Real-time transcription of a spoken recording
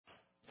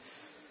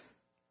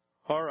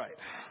All right.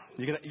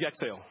 You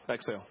exhale.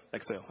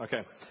 Okay.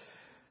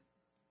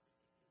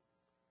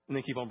 And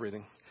then keep on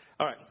breathing.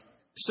 All right.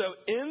 So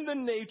in the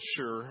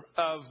nature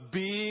of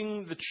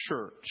being the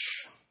church,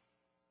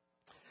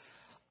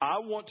 I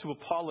want to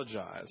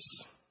apologize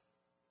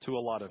to a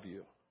lot of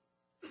you.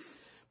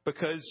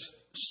 Because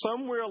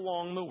somewhere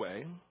along the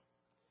way,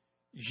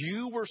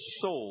 you were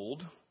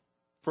sold,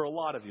 for a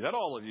lot of you, not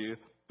all of you,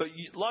 but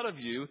a lot of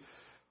you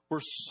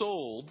were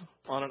sold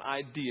on an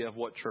idea of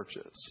what church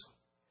is.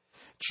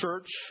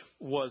 Church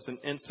was an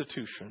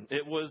institution.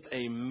 It was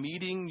a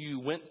meeting you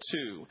went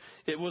to.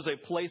 It was a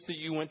place that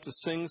you went to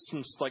sing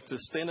some, like to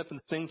stand up and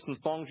sing some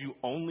songs you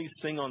only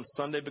sing on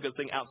Sunday, because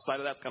singing outside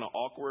of that's kind of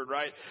awkward,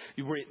 right?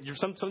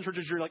 Some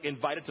churches you're like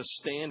invited to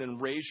stand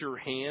and raise your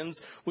hands,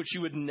 which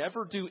you would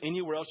never do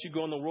anywhere else you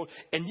go in the world.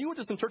 And you went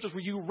to some churches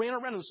where you ran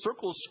around in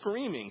circles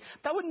screaming.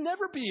 That would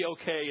never be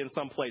okay in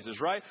some places,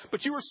 right?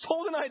 But you were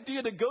sold an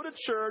idea to go to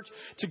church,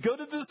 to go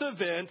to this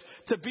event,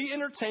 to be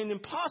entertained,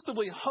 and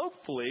possibly,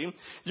 hopefully,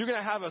 you're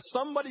going to have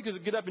somebody who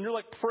get up and you're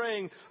like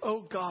praying,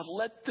 oh God,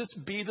 let this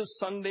be the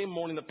Sunday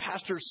morning the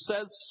pastor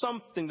says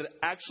something that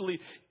actually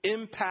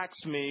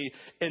impacts me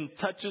and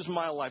touches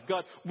my life.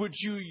 God, would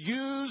you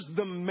use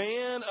the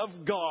man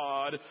of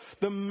God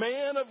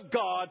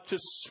to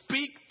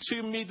speak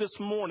to me this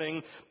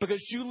morning,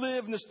 because you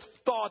live in this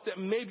thought that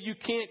maybe you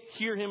can't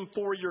hear him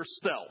for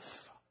yourself.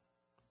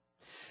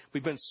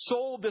 We've been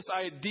sold this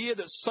idea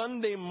that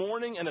Sunday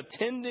morning and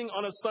attending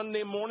on a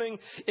Sunday morning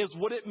is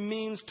what it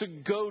means to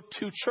go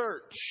to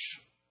church.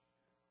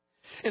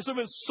 And so we've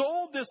been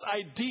sold this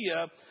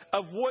idea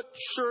of what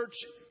church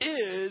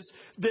is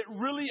that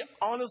really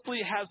honestly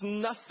has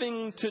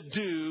nothing to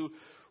do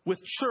with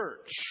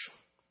church.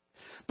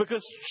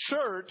 Because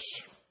church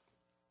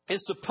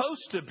is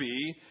supposed to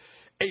be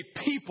a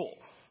people.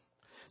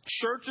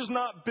 Church is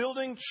not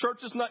building. Church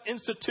is not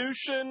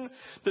institution.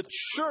 The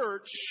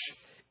church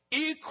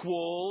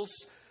equals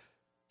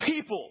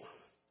people.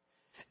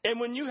 And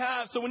when you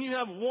have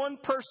one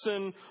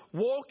person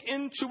walk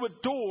into a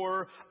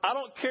door, I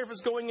don't care if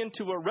it's going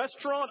into a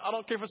restaurant, I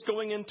don't care if it's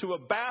going into a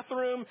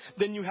bathroom,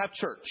 then you have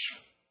church.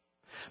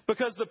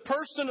 Because the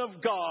person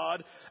of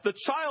God, the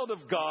child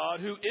of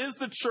God who is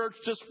the church,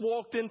 just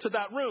walked into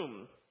that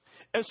room.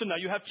 And so now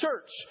you have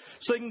church.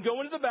 So they can go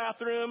into the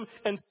bathroom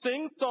and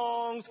sing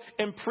songs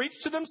and preach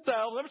to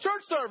themselves and have a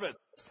church service.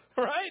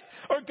 Right?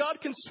 Or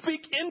God can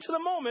speak into the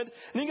moment,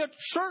 and you got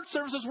church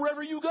services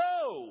wherever you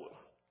go.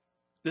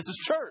 This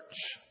is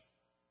church.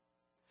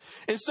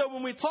 And so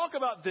when we talk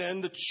about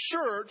then the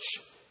church,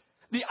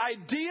 the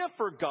idea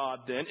for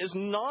God then is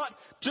not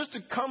just to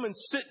come and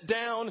sit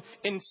down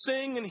and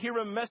sing and hear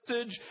a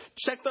message,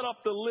 check that off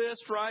the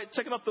list, right?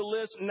 Check it off the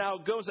list, and now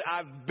go say,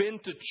 I've been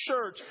to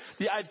church.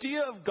 The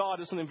idea of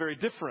God is something very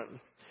different.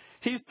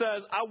 He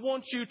says, I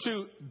want you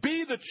to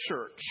be the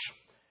church,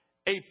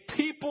 a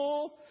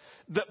people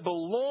that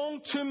belong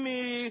to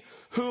me,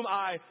 whom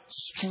I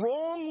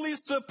strongly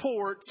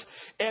support,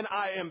 and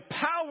I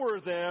empower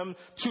them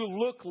to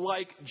look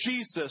like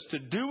Jesus, to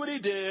do what he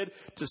did,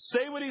 to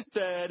say what he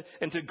said,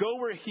 and to go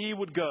where he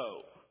would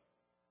go.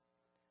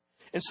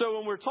 And so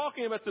when we're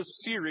talking about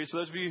this series, for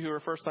those of you who are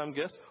first-time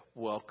guests,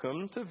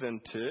 welcome to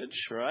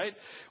Vintage, right?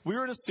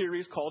 We're in a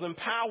series called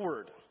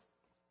Empowered.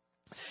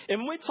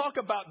 And when we talk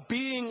about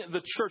being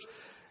the church,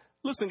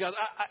 listen, guys,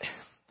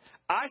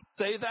 I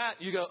say that,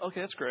 you go, okay,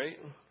 that's great.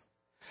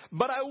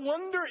 But I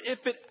wonder if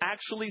it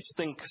actually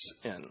sinks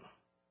in.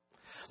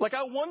 Like,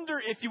 I wonder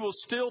if you will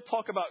still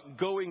talk about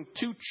going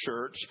to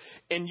church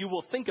and you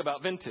will think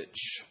about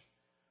Vintage,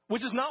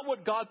 which is not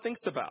what God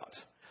thinks about.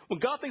 When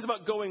God thinks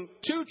about going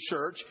to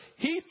church,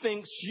 he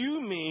thinks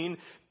you mean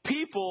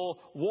people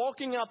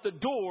walking out the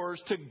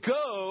doors to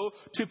go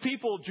to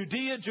people,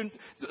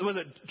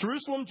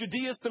 Jerusalem,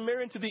 Judea,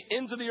 Samaria, to the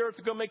ends of the earth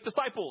to go make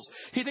disciples.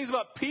 He thinks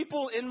about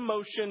people in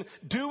motion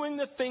doing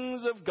the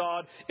things of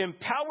God,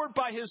 empowered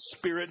by his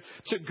Spirit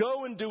to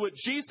go and do what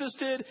Jesus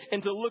did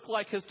and to look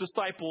like his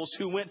disciples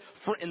who went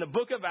in the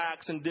book of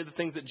Acts and did the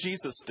things that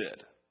Jesus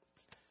did.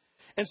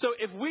 And so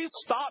if we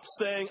stop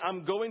saying,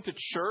 I'm going to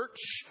church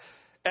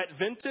at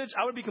Vintage,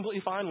 I would be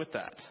completely fine with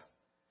that.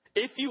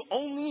 If you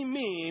only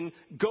mean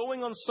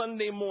going on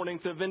Sunday morning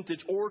to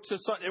Vintage or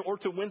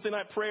to Wednesday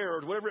night prayer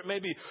or whatever it may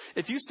be,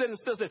 if you said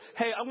instead,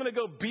 hey, I'm going to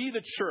go be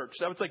the church,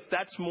 I was like,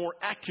 that's more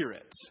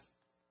accurate.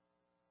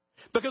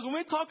 Because when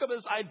we talk about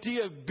this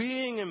idea of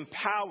being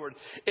empowered,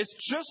 it's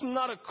just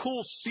not a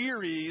cool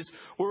series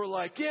where we're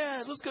like,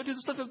 yeah, let's go do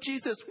the stuff of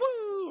Jesus.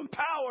 Woo,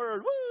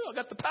 empowered. Woo, I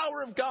got the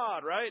power of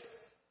God, right?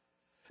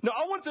 No,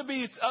 I want it to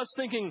be us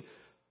thinking,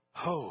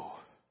 oh,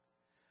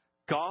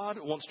 God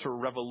wants to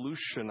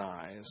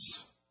revolutionize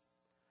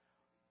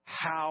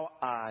how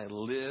I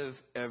live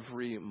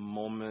every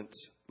moment,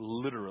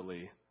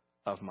 literally,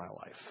 of my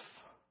life.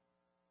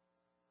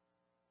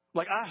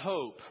 Like, I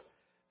hope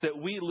that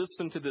we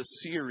listen to this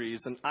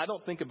series, and I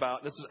don't think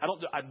about this.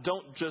 I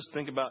don't just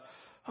think about,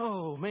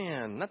 oh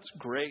man, that's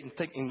great,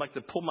 and like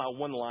to pull my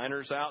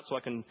one-liners out so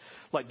I can,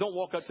 like, don't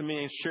walk up to me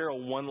and share a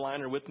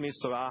one-liner with me.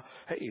 So I'll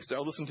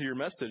listen to your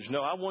message.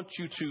 No, I want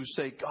you to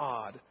say,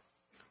 God,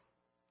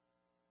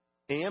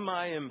 am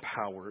I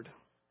empowered?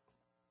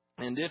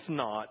 And if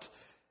not,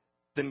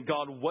 then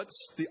God, what's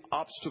the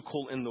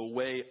obstacle in the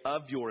way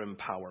of your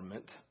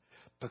empowerment?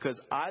 Because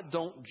I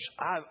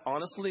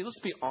honestly, let's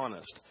be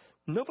honest,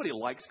 nobody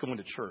likes going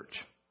to church.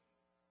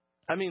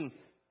 I mean,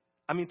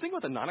 think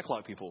about the 9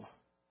 o'clock people.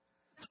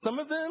 Some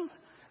of them,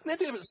 they have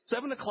to get up at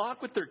 7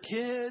 o'clock with their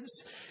kids,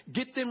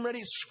 get them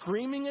ready,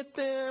 screaming at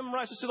them,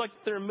 right? So like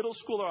they're in middle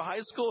school or high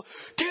school.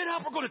 Get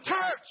up, we're going to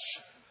church.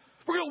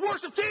 We're going to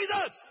worship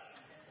Jesus.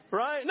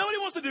 Right? Nobody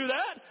wants to do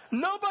that.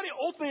 Nobody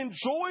ultimately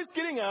enjoys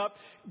getting up,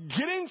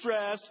 getting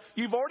dressed.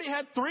 You've already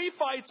had 3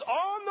 fights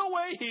on the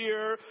way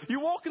here. You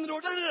walk in the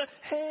door.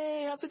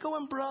 Hey, how's it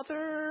going,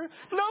 brother?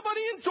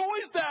 Nobody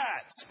enjoys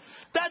that.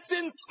 That's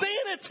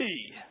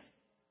insanity.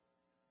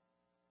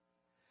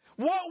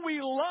 What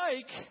we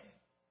like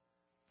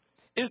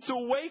is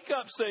to wake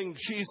up saying,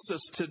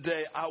 Jesus,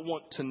 today I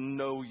want to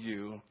know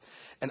you.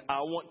 And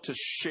I want to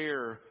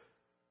share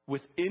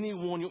with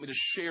anyone you want me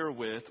to share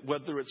with,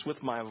 whether it's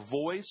with my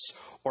voice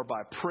or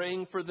by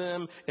praying for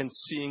them and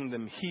seeing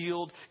them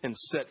healed and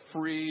set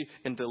free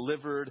and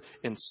delivered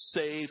and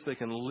saved so they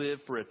can live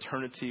for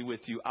eternity with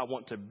you. I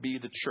want to be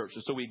the church.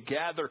 And so we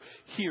gather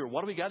here.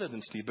 Why do we gather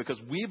then, Steve?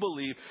 Because we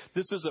believe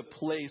this is a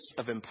place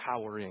of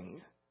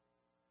empowering.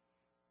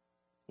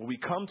 When we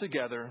come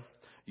together,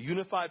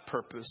 unified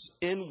purpose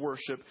in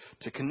worship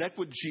to connect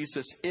with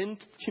Jesus in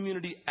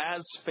community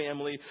as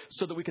family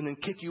so that we can then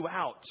kick you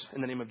out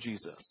in the name of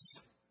Jesus.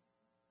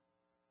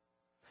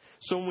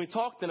 So when we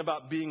talk then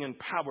about being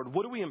empowered,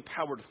 what are we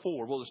empowered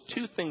for? Well,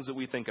 there's 2 things that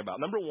we think about.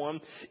 Number one,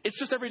 it's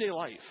just everyday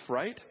life,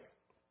 right?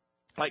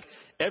 Like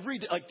every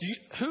day, like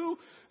who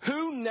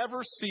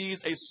never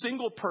sees a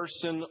single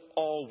person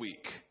all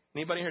week?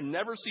 Anybody here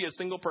never see a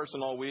single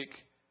person all week?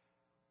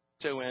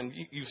 Joanne,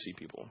 you see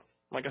people.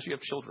 My gosh, you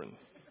have children.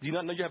 Do you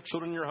not know you have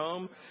children in your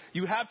home?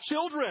 You have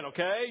children,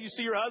 okay? You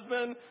see your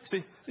husband.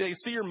 You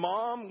see your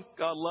mom.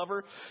 God love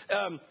her.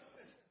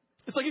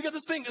 It's like you got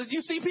this thing.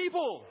 You see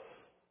people.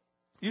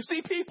 You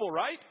see people,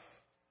 right?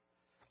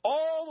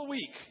 All the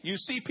week, you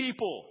see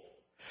people.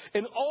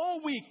 And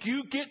all week,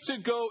 you get to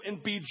go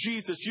and be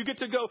Jesus. You get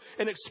to go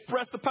and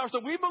express the power. So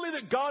we believe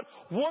that God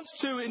wants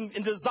to and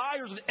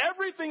desires with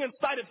everything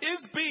inside of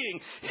his being,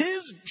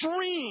 his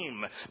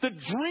dream. The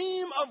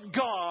dream of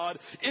God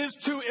is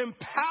to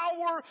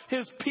empower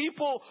his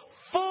people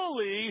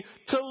fully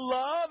to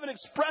love and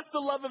express the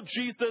love of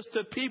Jesus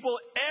to people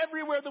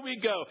everywhere that we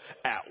go.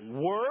 At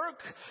work,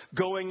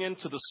 going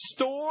into the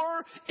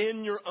store,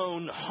 in your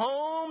own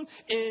home,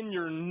 in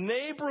your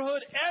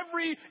neighborhood,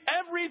 every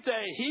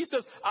day. He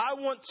says, I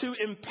want to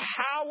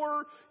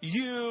empower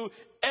you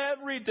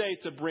every day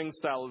to bring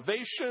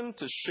salvation,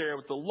 to share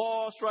with the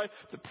lost, right?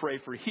 To pray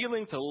for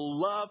healing, to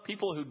love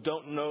people who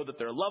don't know that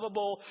they're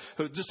lovable,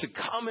 who just to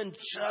come and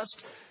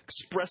just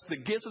express the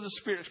gifts of the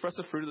Spirit, express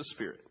the fruit of the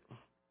Spirit.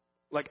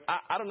 Like,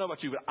 I don't know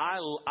about you, but I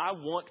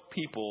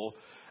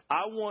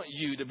want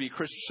you to be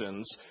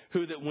Christians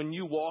who that when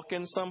you walk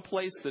in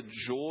someplace, the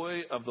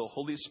joy of the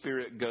Holy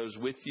Spirit goes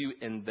with you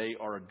and they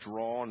are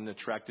drawn and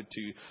attracted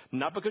to you.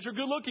 Not because you're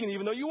good looking,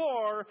 even though you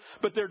are,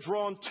 but they're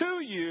drawn to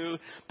you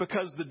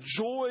because the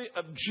joy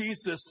of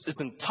Jesus is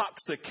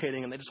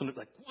intoxicating and they just want to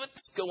be like,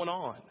 what's going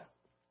on?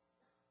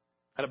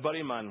 I had a buddy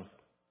of mine,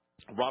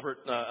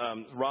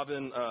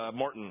 Robin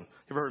Martin. You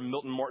ever heard of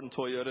Milton Martin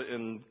Toyota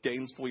in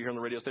Gainesville? You hear on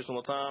the radio station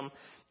all the time.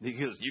 He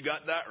goes, you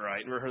got that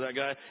right. You ever heard that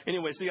guy?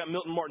 Anyway, so you got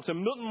Milton Martin. So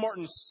Milton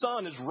Martin's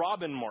son is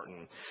Robin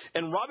Martin.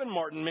 And Robin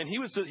Martin, man,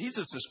 he's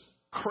just this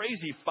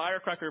crazy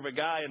firecracker of a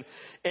guy.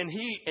 And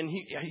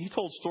he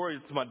told a story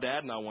to my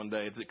dad and I one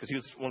day because he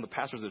was one of the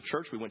pastors of the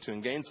church we went to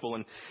in Gainesville.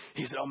 And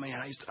he said, oh man,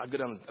 I go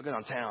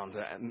downtown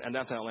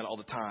Atlanta all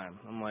the time.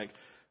 I'm like,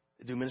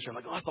 do ministry. I'm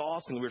like, oh, that's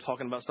awesome. We were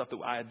talking about stuff that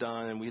I had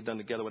done and we had done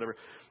together, whatever.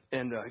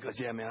 And he goes,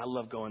 yeah, man, I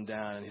love going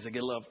down. And he's like, I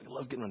love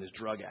getting around these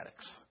drug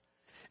addicts.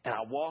 And I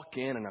walk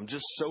in and I'm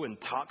just so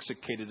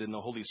intoxicated in the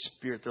Holy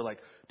Spirit. They're like,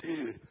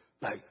 dude,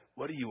 like,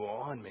 what are you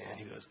on, man?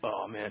 He goes,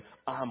 oh, man,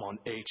 I'm on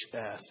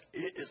HS.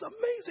 It is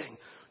amazing.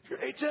 You're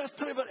HS?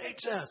 Tell me about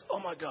HS. Oh,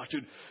 my gosh,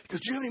 dude. He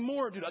goes, do you have any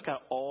more? Dude, I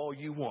got all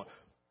you want.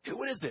 Hey,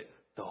 what is it?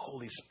 The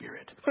Holy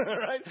Spirit,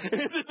 right?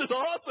 It's just this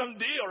awesome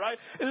deal, right?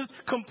 It's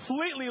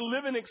completely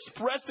living,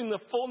 expressing the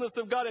fullness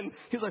of God. And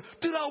he's like,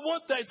 dude, I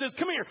want that. He says,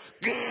 come here.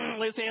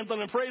 Lays hands on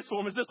him and prays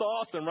for him. It's just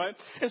awesome, right?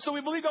 And so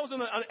we believe God was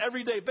on an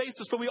everyday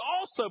basis, but we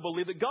also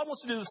believe that God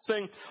wants to do this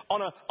thing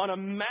on a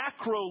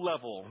macro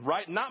level,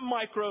 right? Not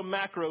micro,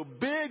 macro,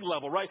 big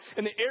level, right?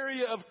 In the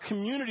area of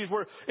communities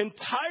where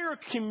entire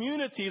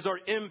communities are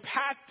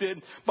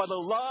impacted by the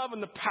love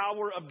and the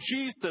power of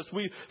Jesus.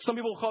 Some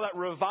people call that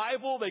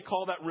revival. They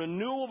call that renewal.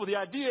 renewal, but the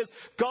idea is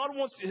God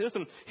wants to,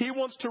 listen, He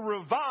wants to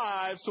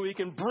revive so He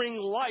can bring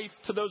life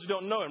to those who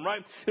don't know Him,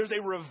 right? There's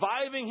a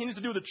reviving He needs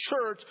to do with the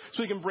church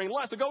so He can bring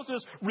life. So it goes to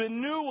this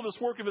renewal, this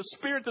work of His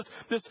Spirit,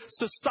 this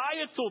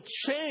societal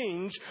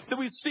change that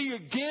we see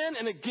again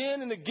and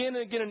again and again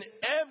and again in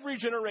every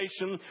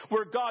generation,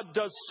 where God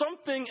does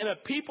something in a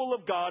people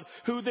of God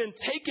who then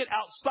take it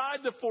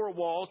outside the four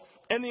walls,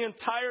 and the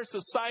entire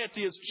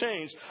society is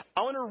changed.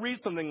 I want to read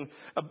something.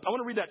 I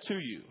want to read that to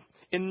you.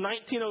 In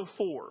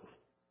 1904,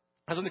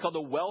 there's something called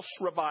the Welsh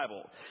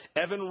Revival.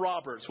 Evan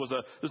Roberts was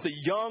a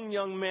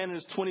young man in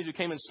his 20s who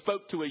came and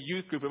spoke to a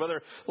youth group of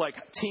other like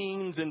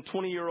teens and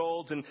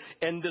 20-year-olds,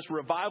 and this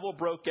revival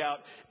broke out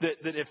that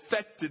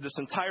affected this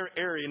entire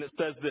area. And it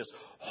says this: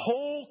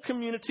 whole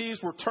communities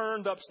were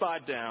turned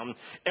upside down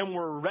and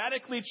were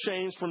radically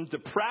changed from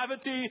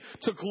depravity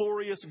to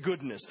glorious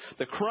goodness.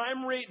 The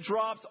crime rate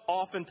dropped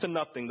often to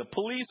nothing. The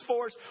police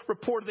force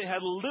reported they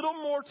had little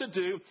more to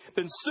do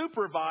than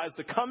supervise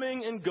the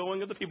coming and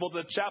going of the people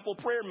to the chapel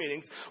prayer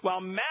meetings, while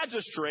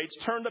magistrates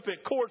turned up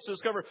at courts to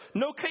discover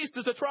no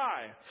cases to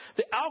try.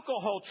 The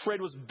alcohol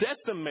trade was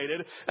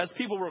decimated as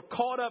people were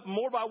caught up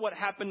more by what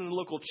happened in the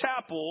local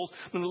chapels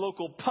than the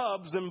local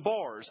pubs and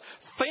bars.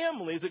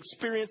 Families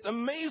experienced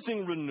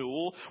amazing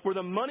renewal, where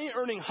the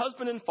money-earning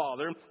husband and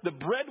father, the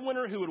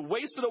breadwinner who had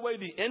wasted away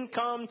the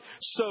income,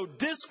 sowed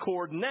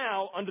discord.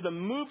 Now, under the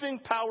moving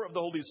power of the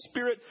Holy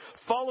Spirit,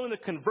 following the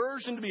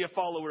conversion to be a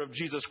follower of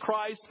Jesus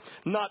Christ,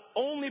 not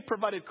only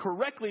provided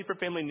correctly for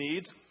family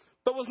needs,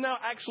 but was now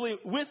actually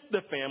with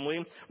the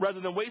family rather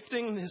than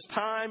wasting his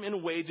time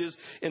and wages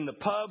in the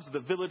pubs,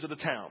 the village, or the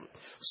town.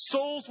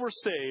 Souls were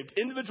saved,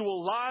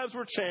 individual lives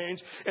were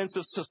changed, and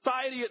so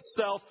society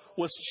itself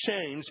was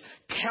changed.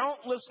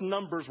 Countless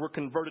numbers were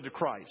converted to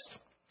Christ.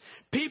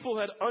 People who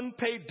had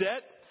unpaid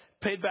debt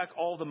paid back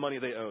all the money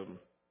they owed.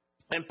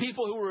 And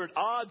people who were at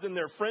odds in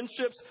their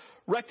friendships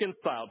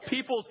reconciled.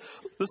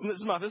 This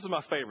is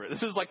my favorite.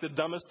 This is like the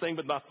dumbest thing,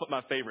 but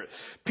my favorite.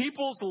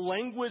 People's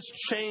language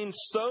changed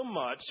so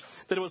much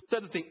that it was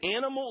said that the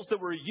animals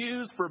that were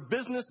used for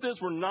businesses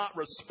were not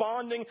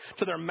responding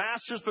to their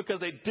masters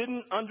because they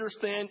didn't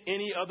understand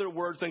any other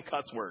words than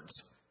cuss words.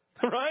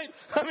 Right?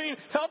 I mean,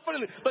 how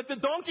funny. Like the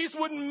donkeys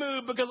wouldn't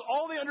move because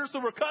all they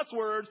understood were cuss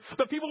words,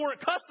 but people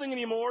weren't cussing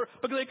anymore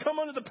because they come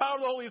under the power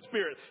of the Holy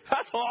Spirit.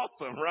 That's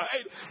awesome,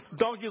 right?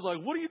 Donkey's like,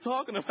 what are you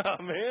talking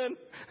about, man?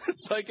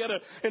 It's like an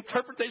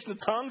interpretation of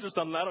tongues or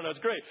something. I don't know.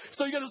 It's great.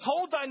 So you got this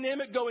whole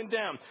dynamic going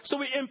down. So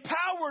we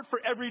empowered for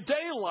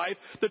everyday life,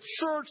 the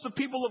church, the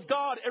people of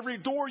God, every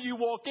door you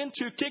walk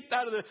into, kicked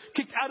out of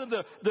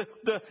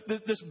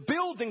this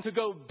building to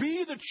go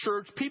be the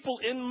church, people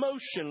in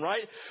motion,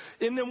 right?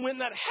 And then when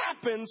that happens,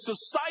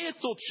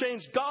 societal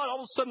change, God all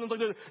of a sudden,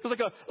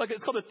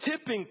 it's called a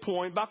tipping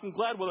point. Malcolm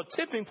Gladwell, a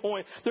tipping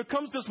point. There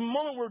comes this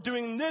moment where we're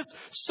doing this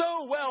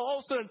so well, all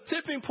of a sudden a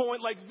tipping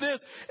point like this,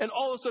 and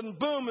all of a sudden,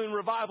 boom, and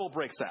revival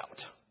breaks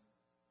out.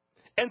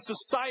 And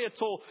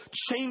societal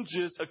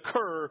changes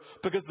occur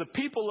because the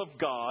people of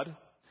God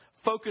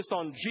focus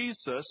on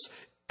Jesus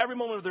every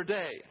moment of their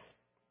day.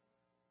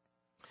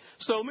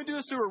 So let me do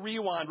this through a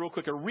rewind real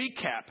quick, a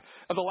recap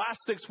of the last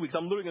 6 weeks.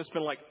 I'm literally going to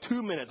spend like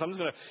 2 minutes. I'm just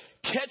going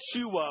to catch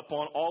you up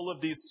on all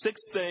of these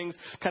 6 things,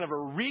 kind of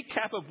a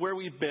recap of where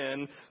we've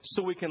been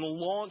so we can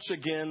launch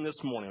again this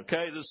morning,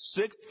 okay? There's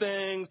 6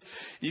 things.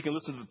 You can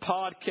listen to the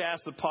podcast.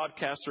 The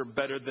podcasts are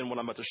better than what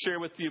I'm about to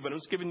share with you, but I'm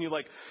just giving you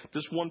like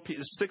just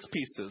 6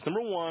 pieces. Number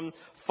 1,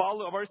 I've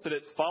already said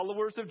it,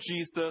 followers of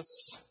Jesus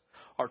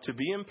are to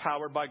be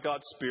empowered by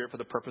God's Spirit for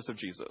the purpose of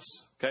Jesus.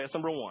 Okay, that's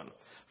number 1.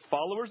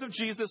 Followers of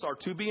Jesus are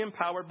to be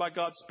empowered by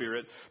God's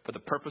Spirit for the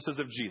purposes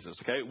of Jesus.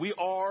 Okay, we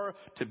are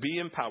to be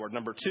empowered.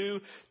 Number 2,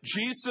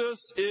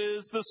 Jesus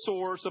is the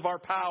source of our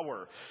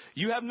power.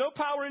 You have no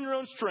power in your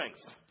own strength.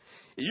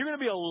 You're going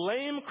to be a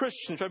lame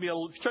Christian, try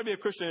to be a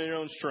Christian in your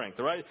own strength,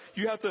 all right?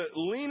 You have to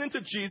lean into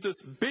Jesus,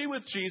 be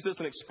with Jesus,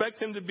 and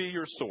expect Him to be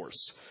your source,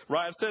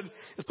 right? I've said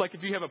it's like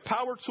if you have a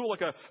power tool,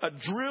 like a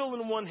drill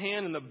in one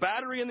hand and the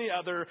battery in the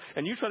other,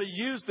 and you try to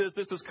use this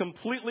is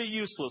completely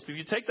useless. If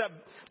you take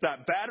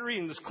that battery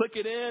and just click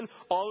it in,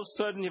 all of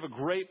a sudden you have a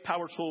great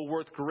power tool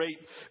worth great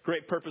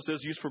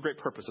purposes, used for great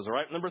purposes, all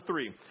right? Number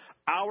 3,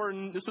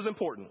 this is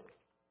important.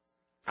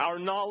 Our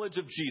knowledge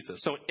of Jesus.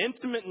 So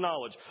intimate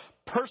knowledge,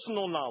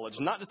 personal knowledge,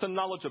 not just a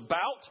knowledge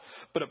about,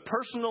 but a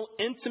personal,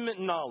 intimate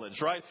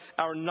knowledge, right?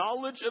 Our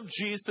knowledge of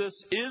Jesus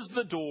is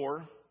the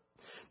door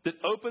that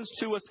opens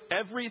to us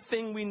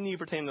everything we need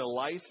pertaining to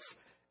life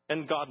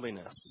and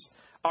godliness.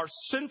 Our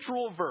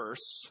central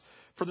verse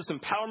for this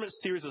empowerment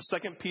series is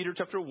 2 Peter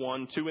chapter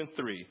 1, 2, and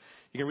 3.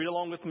 You can read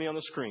along with me on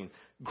the screen.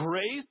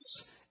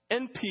 Grace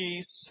and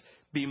peace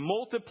be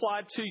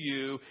multiplied to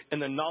you in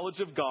the knowledge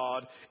of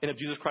God and of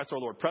Jesus Christ our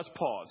Lord. Press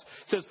pause.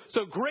 It says,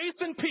 so grace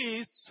and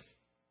peace,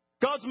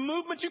 God's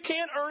movement you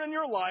can't earn in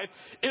your life,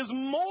 is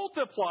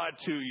multiplied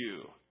to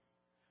you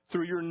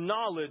through your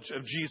knowledge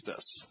of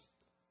Jesus.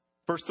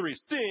 Verse 3,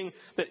 seeing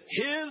that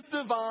his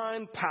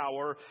divine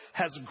power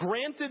has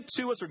granted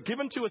to us or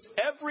given to us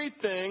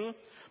everything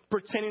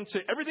pertaining to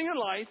everything in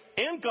life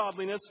and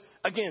godliness,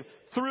 again,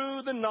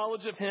 through the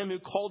knowledge of him who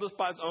called us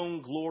by his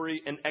own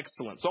glory and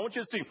excellence. So I want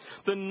you to see,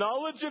 the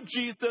knowledge of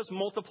Jesus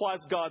multiplies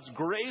God's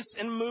grace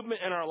and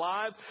movement in our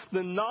lives.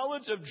 The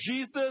knowledge of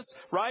Jesus,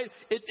 right,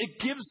 it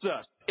gives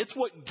us, it's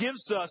what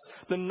gives us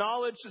the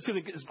knowledge,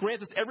 it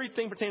grants us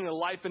everything pertaining to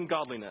life and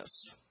godliness.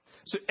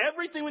 So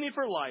everything we need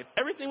for life,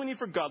 everything we need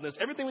for godliness,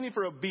 everything we need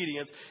for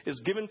obedience is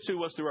given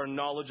to us through our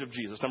knowledge of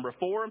Jesus. Number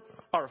 4,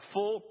 our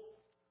full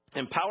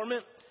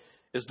empowerment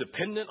is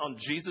dependent on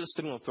Jesus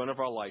sitting on the throne of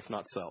our life,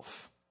 not self.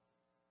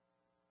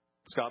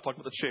 Scott talked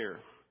about the chair.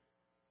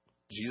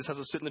 Jesus has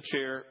to sit in the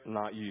chair,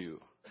 not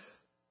you.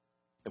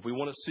 If we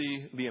want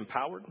to be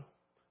empowered,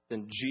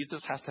 then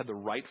Jesus has to have the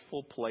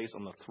rightful place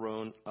on the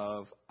throne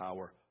of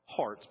our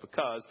hearts,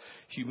 because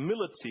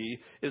humility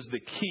is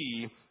the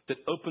key that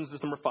opens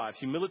this. Number 5,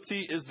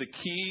 humility is the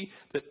key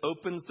that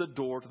opens the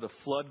door to the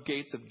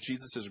floodgates of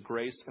Jesus'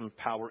 grace and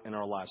power in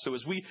our lives. So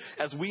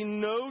as we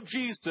know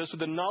Jesus, with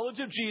the knowledge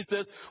of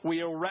Jesus,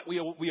 we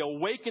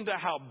awaken to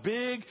how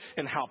big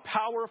and how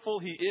powerful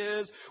he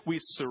is. We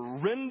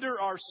surrender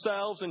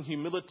ourselves in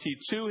humility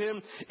to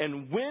him.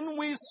 And when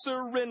we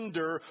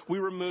surrender,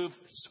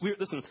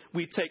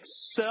 we take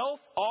self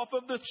off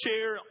of the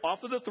chair,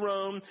 off of the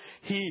throne.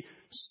 He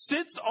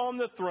sits on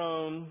the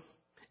throne,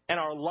 and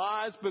our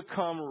lives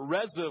become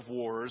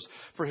reservoirs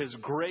for his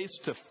grace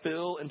to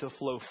fill and to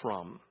flow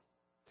from.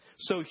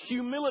 So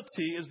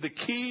humility is the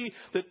key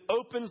that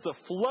opens the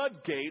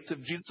floodgates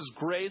of Jesus'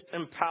 grace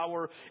and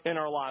power in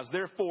our lives.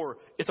 Therefore,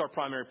 it's our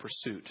primary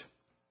pursuit.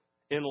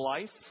 In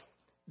life,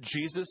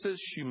 Jesus'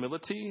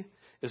 humility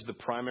is the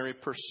primary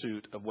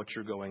pursuit of what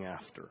you're going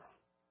after.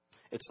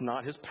 It's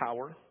not his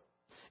power,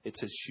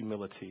 it's his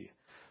humility.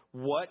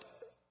 What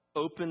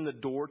opened the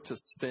door to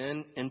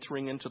sin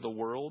entering into the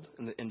world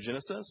in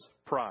Genesis?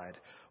 Pride.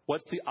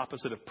 What's the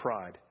opposite of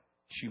pride?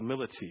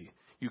 Humility.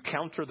 You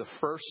counter the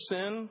first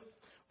sin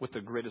with the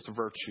greatest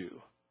virtue.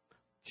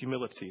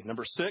 Humility.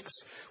 Number 6,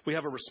 we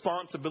have a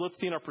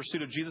responsibility in our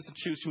pursuit of Jesus to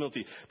choose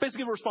humility.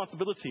 Basically, we have a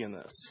responsibility in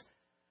this.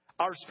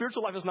 Our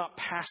spiritual life is not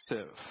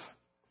passive,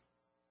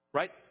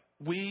 right?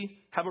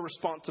 We have a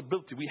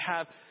responsibility. We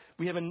have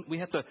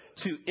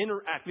to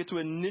interact. We have to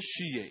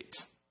initiate.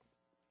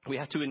 We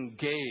have to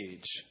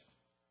engage.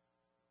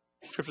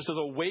 Scripture says,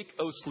 awake,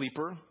 O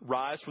sleeper,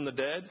 rise from the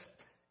dead,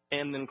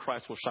 and then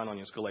Christ will shine on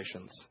you. It's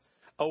Galatians.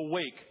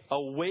 Awake,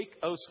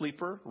 O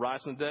sleeper,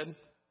 rise from the dead,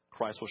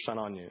 Christ will shine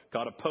on you.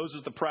 God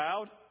opposes the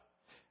proud,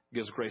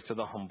 gives grace to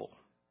the humble.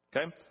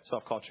 Okay? So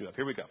I've caught you up.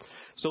 Here we go.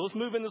 So let's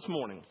move in this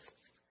morning.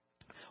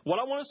 What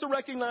I want us to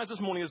recognize this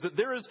morning is that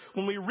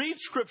when we read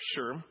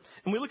Scripture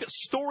and we look at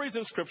stories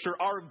in Scripture,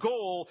 our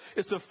goal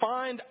is to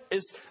find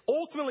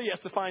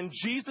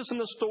Jesus in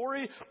the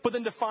story, but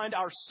then to find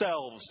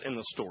ourselves in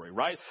the story,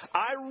 right?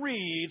 I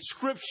read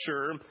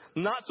Scripture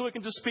not so it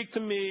can just speak to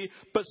me,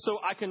 but so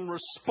I can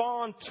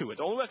respond to it.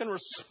 The only way I can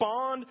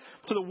respond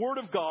to the Word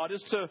of God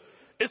is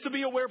to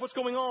be aware of what's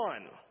going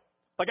on.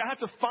 Like I have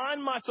to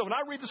find myself. When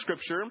I read the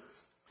Scripture,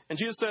 and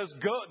Jesus says,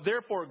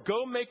 therefore,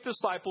 go make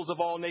disciples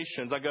of all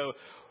nations. I go,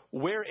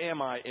 where am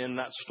I in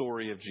that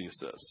story of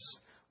Jesus?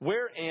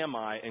 Where am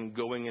I in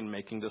going and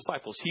making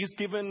disciples? He's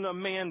given a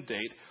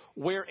mandate.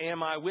 Where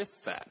am I with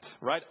that?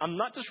 Right? I'm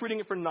not just reading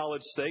it for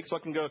knowledge's sake, so I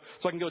can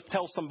go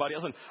tell somebody.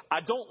 Listen,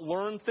 I don't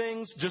learn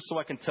things just so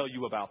I can tell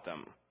you about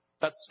them.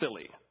 That's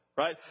silly.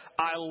 Right?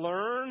 I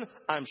learn,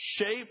 I'm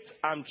shaped,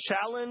 I'm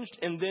challenged,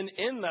 and then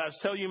in that I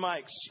tell you my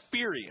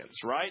experience,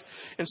 right?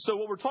 And so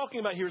what we're talking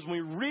about here is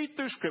when we read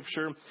through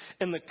Scripture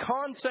in the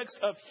context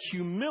of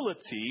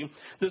humility,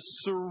 the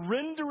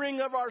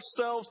surrendering of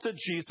ourselves to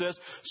Jesus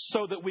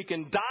so that we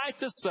can die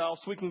to self,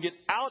 so we can get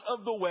out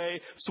of the way,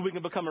 so we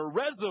can become a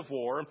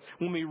reservoir.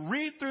 When we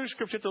read through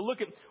Scripture, to look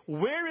at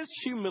where is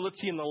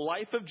humility in the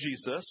life of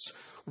Jesus,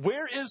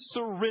 where is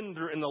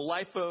surrender in the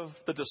life of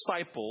the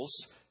disciples,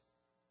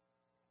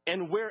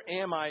 and where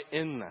am I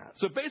in that?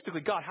 So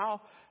basically, God,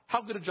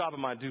 how good a job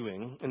am I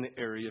doing in the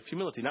area of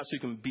humility? Not so you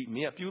can beat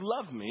me up. You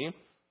love me.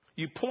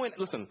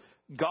 Listen,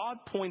 God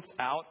points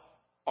out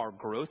our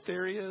growth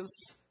areas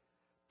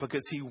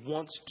because he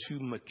wants to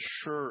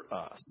mature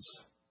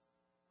us,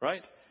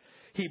 right?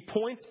 He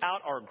points out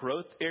our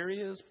growth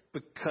areas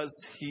because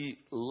he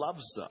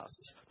loves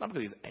us, not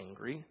because he's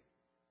angry.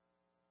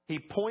 He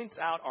points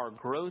out our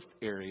growth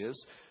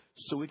areas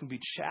so we can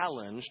be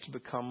challenged to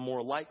become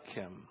more like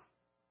him.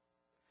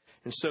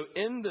 And so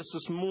in this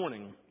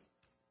morning,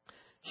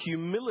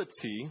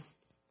 humility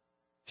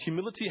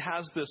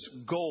has this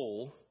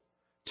goal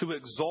to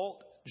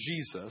exalt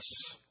Jesus,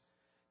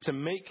 to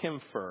make him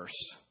first,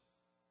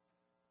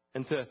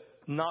 and to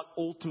not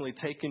ultimately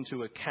take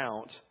into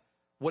account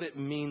what it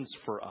means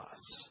for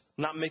us,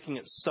 not making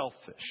it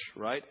selfish,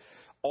 right?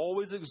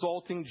 Always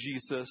exalting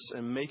Jesus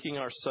and making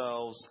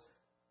ourselves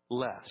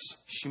less.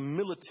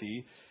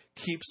 Humility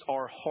keeps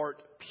our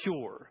heart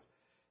pure.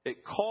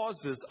 It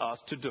causes us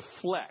to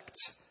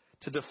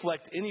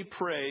deflect any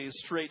praise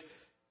straight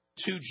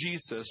to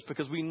Jesus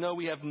because we know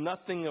we have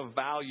nothing of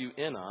value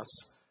in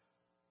us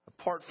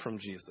apart from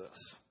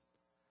Jesus.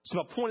 So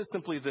my point is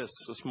simply this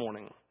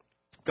morning.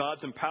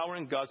 God's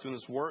empowering. God's doing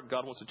this work.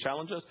 God wants to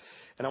challenge us.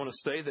 And I want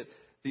to say that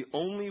the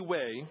only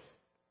way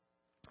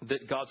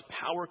that God's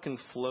power can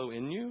flow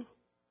in you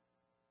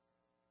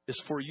is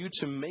for you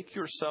to make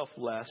yourself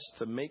less,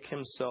 to make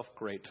himself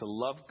great, to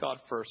love God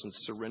first and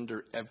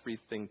surrender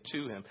everything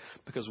to him.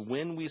 Because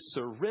when we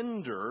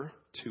surrender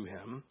to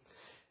him,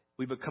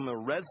 we become a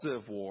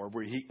reservoir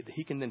where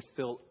he can then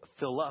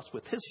fill us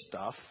with his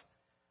stuff,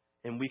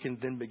 and we can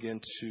then begin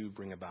to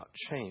bring about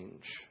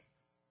change.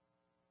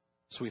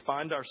 So we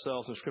find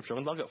ourselves in Scripture.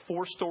 I'm going to look at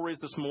 4 stories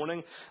this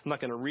morning. I'm not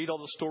going to read all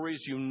the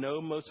stories. You know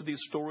most of these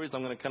stories.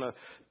 I'm going to kind of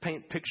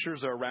paint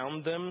pictures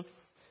around them.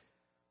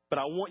 But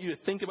I want you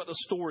to think about the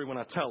story when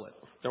I tell it,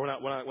 or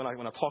when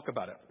I talk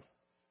about it.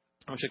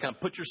 I want you to kind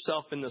of put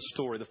yourself in this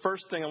story. The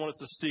first thing I want us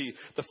to see,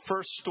 the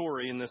first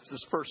story in this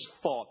first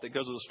thought that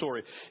goes with the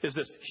story, is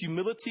this: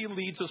 humility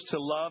leads us to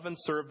love and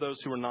serve those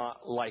who are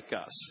not like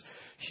us.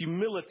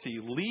 Humility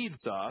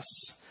leads us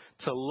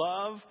to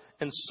love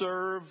and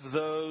serve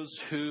those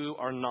who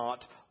are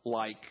not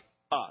like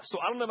us. So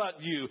I don't know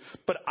about you,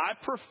 but I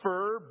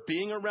prefer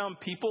being around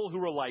people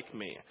who are like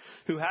me,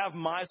 who have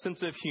my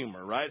sense of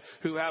humor, right?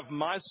 Who have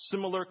my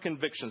similar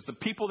convictions. The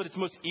people that it's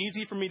most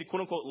easy for me to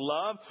quote unquote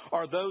love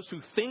are those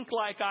who think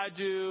like I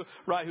do,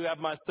 right? Who have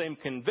my same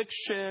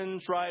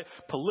convictions, right?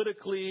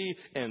 Politically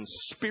and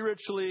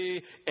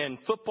spiritually and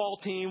football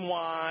team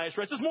wise,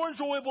 right? It's just more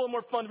enjoyable and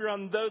more fun to be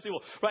around those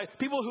people, right?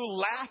 People who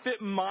laugh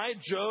at my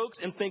jokes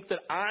and think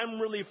that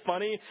I'm really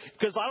funny,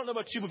 because I don't know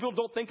about you, but people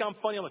don't think I'm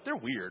funny. I'm like, they're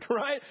weird,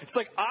 right? It's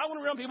like I want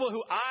to be around people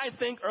who I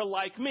think are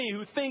like me,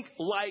 who think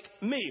like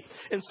me.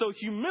 And so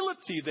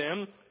humility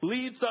then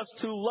leads us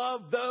to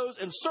love those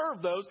and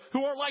serve those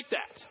who are like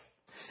that.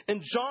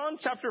 In John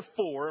chapter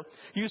 4,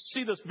 you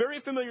see this very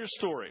familiar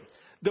story.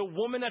 The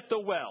woman at the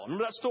well.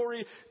 Remember that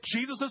story?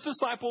 Jesus'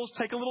 disciples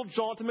take a little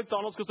jaunt to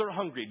McDonald's because they're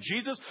hungry.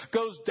 Jesus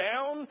goes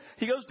down,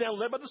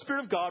 led by the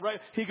Spirit of God, right?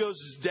 He goes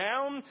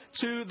down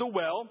to the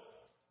well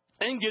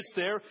and gets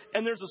there,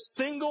 and there's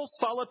a single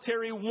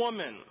solitary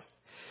woman.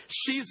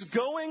 She's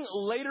going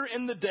later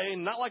in the day,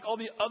 not like all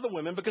the other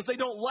women, because they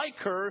don't like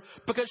her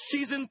because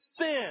she's in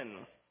sin.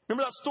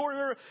 Remember that story?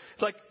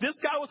 It's like this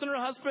guy wasn't her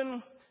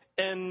husband,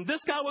 and this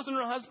guy wasn't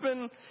her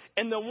husband,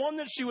 and the one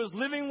that she was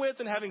living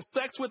with and having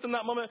sex with in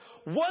that moment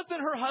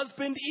wasn't her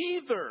husband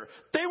either.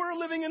 They were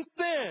living in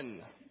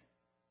sin.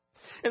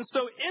 And so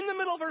in the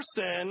middle of her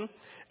sin,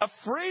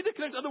 afraid to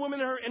connect to other women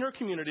in her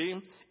community,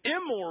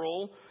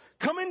 immoral,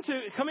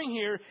 coming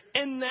here,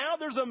 and now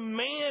there's a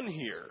man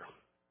here.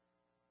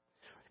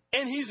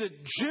 And he's a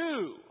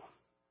Jew.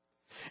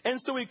 And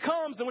so he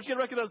comes, and what you got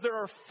to recognize, there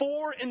are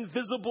 4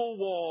 invisible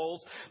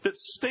walls that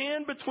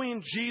stand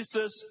between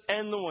Jesus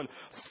and the woman.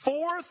 4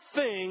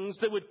 things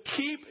that would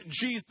keep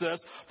Jesus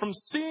from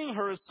seeing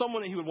her as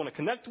someone that he would want to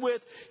connect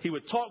with, he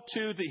would talk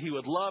to, that he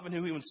would love, and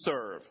who he would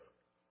serve.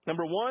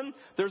 Number 1,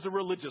 there's a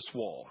religious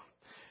wall.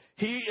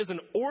 He is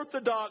an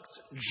Orthodox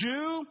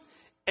Jew,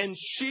 and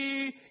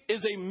she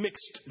is a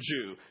mixed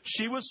Jew.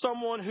 She was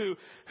someone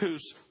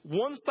whose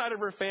one side of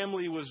her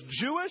family was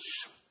Jewish,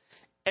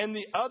 and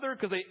the other,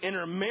 because they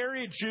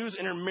intermarried, Jews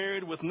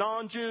intermarried with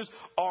non-Jews,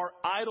 are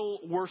idol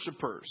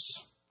worshipers.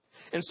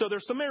 And so they're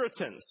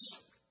Samaritans.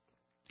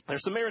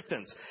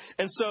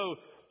 And so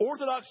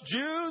Orthodox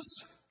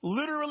Jews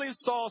literally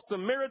saw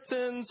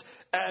Samaritans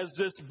as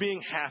just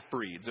being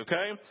half-breeds,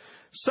 okay?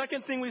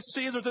 Second thing we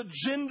see is there's a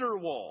gender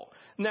wall.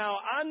 Now,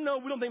 I know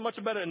we don't think much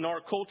about it in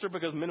our culture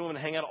because men and women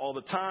hang out all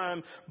the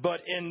time, but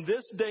in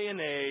this day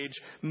and age,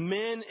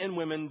 men and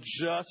women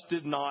just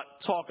did not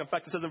talk. In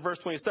fact, it says in verse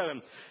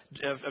 27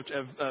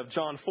 of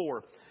John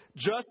 4,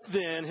 just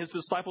then his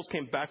disciples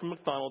came back from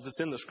McDonald's. It's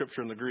in the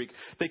scripture in the Greek.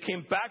 They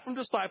came back from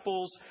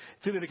disciples.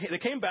 They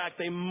came back.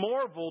 They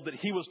marveled that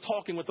he was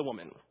talking with the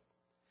woman.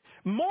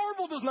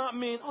 Marvel does not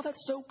mean, oh,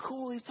 that's so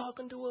cool, he's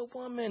talking to a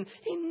woman.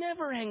 He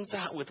never hangs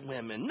out with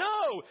women.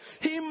 No,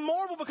 he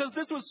marveled because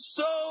this was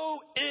so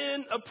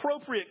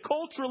inappropriate.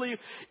 Culturally,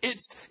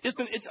 it's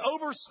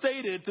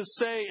overstated to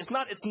say, it's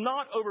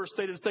not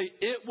overstated to say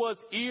it was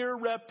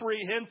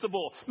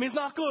irreprehensible. I mean, it's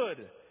not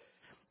good.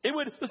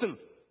 Listen,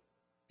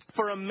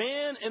 for a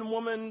man and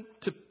woman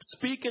to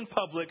speak in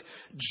public,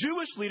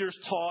 Jewish leaders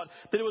taught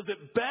that it was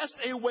at best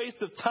a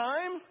waste of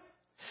time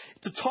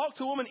to talk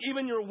to a woman,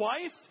 even your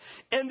wife,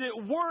 and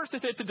at worst, they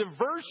say it's a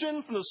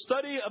diversion from the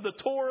study of the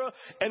Torah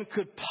and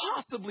could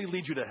possibly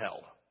lead you to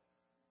hell.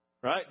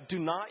 Right? Do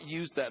not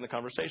use that in a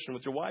conversation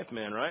with your wife,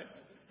 man, right?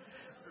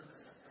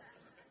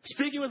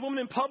 Speaking with women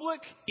in public,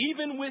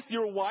 even with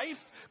your wife,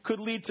 could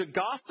lead to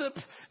gossip,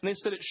 and they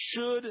said it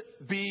should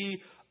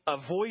be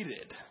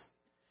avoided.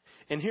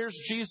 And here's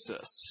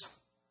Jesus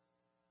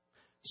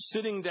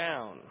sitting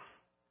down,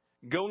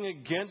 going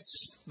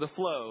against the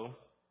flow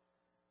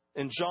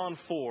in John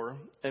 4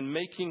 and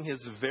making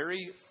his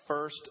very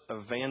first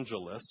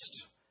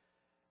evangelist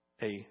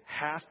a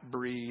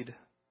half-breed,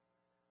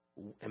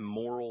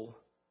 immoral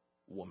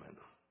woman.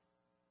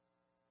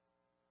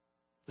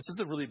 This is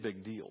a really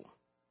big deal.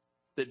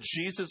 That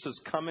Jesus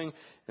is coming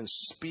and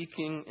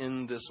speaking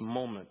in this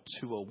moment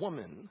to a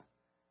woman.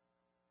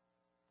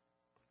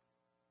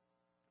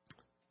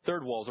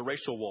 Third wall is a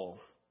racial wall.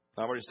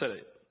 I've already said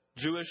it.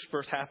 Jewish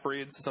versus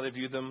half-breeds, that's how they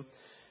viewed them.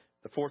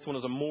 The fourth one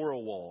is a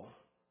moral wall.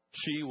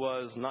 She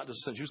was not just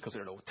a sinner, she was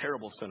considered a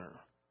terrible sinner.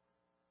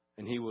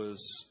 And he was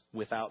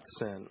without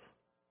sin.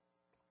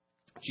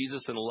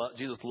 Jesus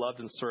loved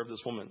and served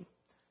this woman.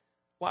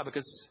 Why?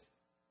 Because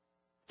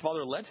the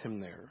Father led him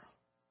there.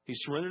 He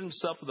surrendered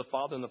himself to the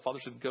Father, and the Father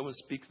should go and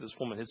speak to this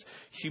woman. His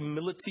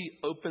humility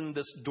opened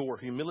this door.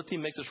 Humility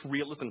makes us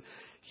real. Listen,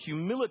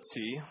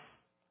 humility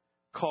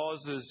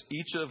causes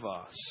each of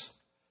us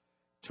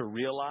to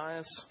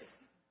realize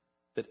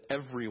that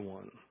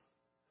everyone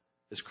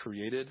is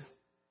created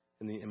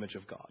in the image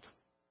of God.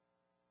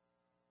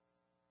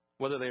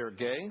 Whether they are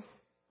gay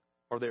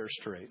or they are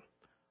straight,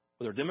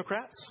 whether they're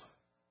Democrats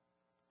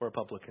or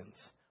Republicans,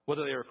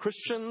 whether they are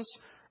Christians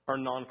or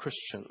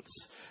non-Christians,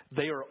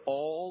 they are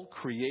all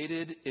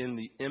created in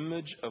the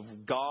image of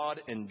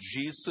God, and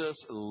Jesus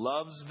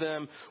loves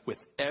them with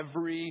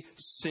every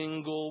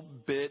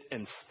single bit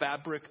and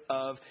fabric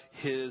of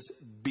his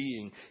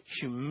being.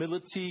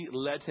 Humility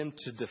led him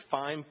to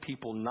define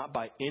people not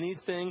by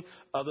anything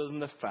other than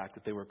the fact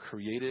that they were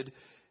created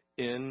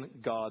in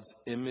God's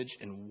image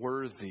and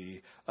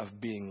worthy of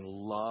being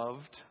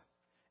loved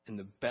in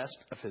the best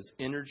of his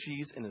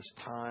energies and his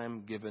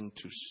time given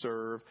to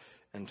serve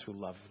and to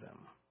love them.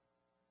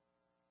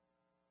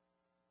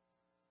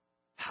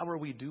 How are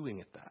we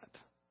doing at that?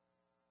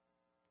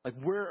 Like,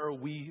 where are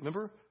we?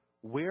 Remember,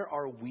 where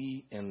are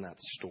we in that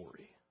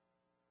story?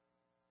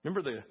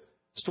 Remember the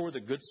story of the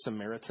Good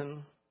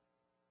Samaritan?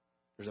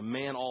 There's a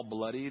man all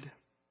bloodied,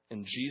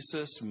 and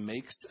Jesus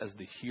makes as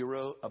the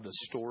hero of the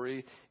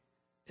story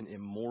an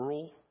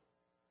immoral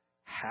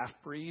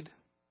half-breed,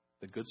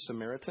 the Good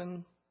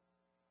Samaritan.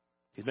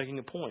 He's making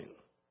a point.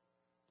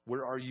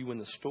 Where are you in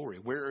the story?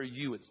 Where are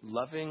you? It's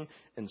loving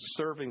and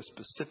serving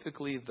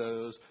specifically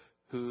those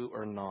who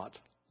are not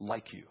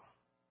like you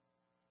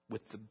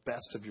with the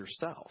best of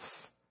yourself.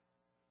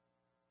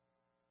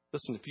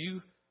 Listen,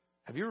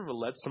 have you ever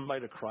led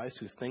somebody to Christ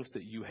who thinks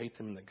that you hate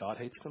them and that God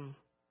hates them?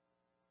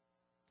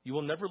 You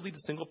will never lead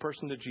a single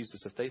person to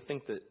Jesus if they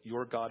think that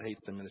your God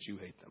hates them and that you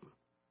hate them.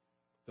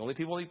 The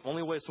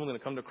only way someone's going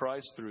to come to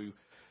Christ through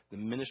the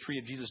ministry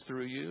of Jesus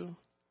through you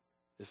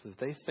is that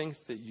they think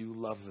that you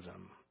love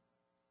them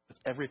with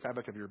every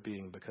fabric of your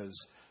being because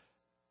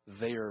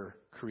they are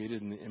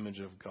created in the image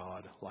of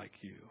God like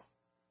you.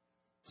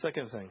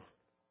 Second thing,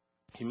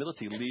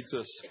 humility leads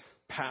us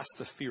past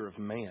the fear of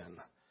man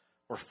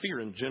or fear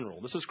in general.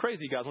 This is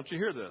crazy, guys. I want you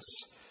to hear this.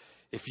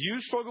 If you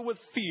struggle with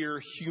fear,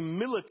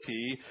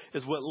 humility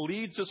is what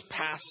leads us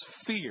past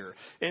fear.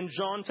 In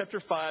John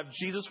chapter 5,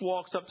 Jesus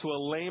walks up to a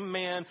lame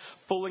man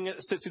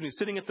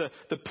sitting at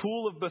the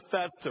pool of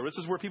Bethesda. This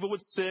is where people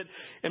would sit.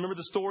 And remember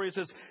the story, it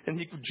says,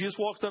 Jesus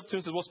walks up to him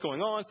and says, "What's going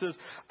on?" He says,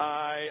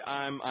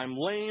 I'm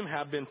lame,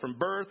 have been from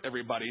birth.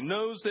 Everybody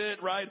knows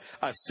it, right?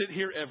 I sit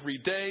here every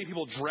day.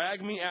 People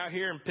drag me out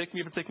here and pick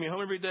me up and take me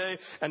home every day.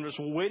 And I'm just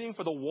waiting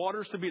for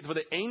for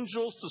the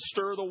angels to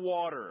stir the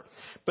water.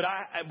 But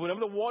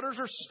whenever the waters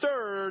are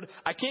stirred,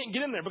 I can't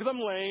get in there because I'm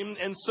lame,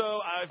 and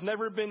so I've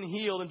never been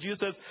healed. And Jesus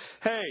says,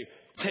 "Hey,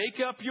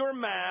 take up your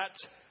mat.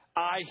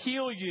 I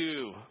heal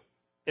you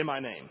in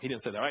my name." He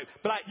didn't say that, right?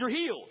 But you're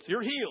healed.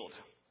 You're healed.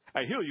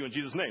 I heal you in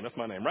Jesus' name. That's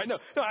my name, right? No,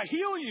 I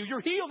heal you.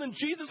 You're healed in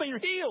Jesus' name. You're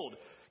healed.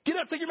 Get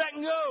up, take your mat,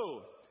 and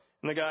go.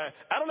 And the guy,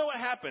 I don't know what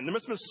happened. There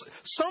must have been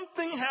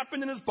something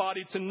happened in his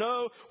body to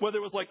know whether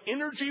it was like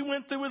energy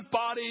went through his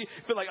body.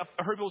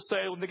 I heard people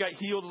say when they got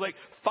healed, it was like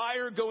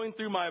fire going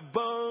through my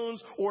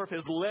bones, or if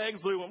his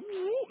legs went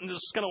and just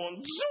kind of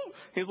went.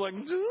 He's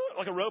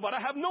like a robot.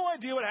 I have no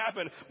idea what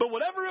happened, but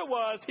whatever it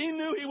was, he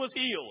knew he was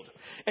healed.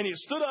 And he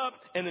stood up,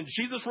 and then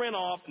Jesus ran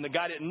off, and the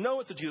guy didn't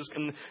know it's a Jesus.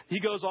 And he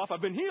goes off.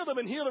 I've been healed.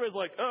 And he's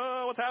like,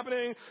 what's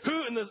happening?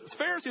 And the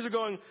Pharisees are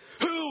going,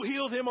 who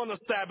healed him on the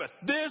Sabbath?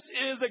 This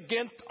is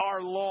against our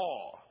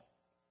law.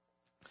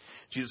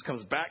 Jesus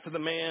comes back to the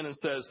man and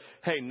says,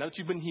 "Hey, now that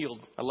you've been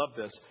healed," I love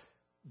this,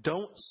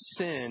 "don't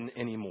sin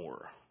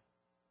anymore.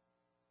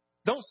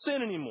 Don't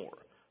sin anymore.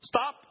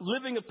 Stop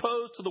living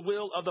opposed to the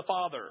will of the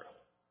Father."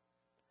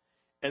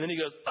 And then he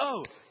goes,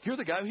 "Oh, you're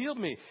the guy who healed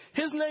me.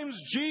 His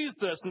name's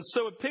Jesus." And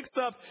so it picks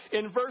up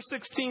in verse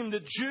 16.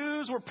 The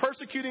Jews were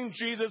persecuting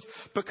Jesus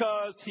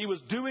because he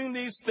was doing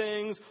these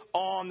things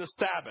on the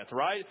Sabbath,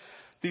 right?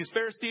 These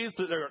Pharisees,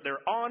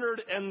 they're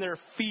honored and they're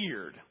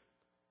feared.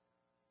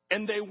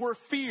 And they were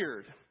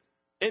feared.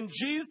 And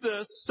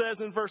Jesus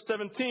says in verse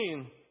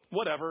 17,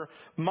 whatever,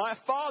 "My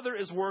Father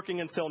is working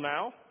until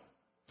now,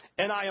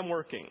 and I am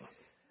working."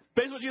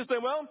 Basically what Jesus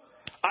said, well,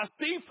 I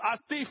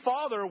see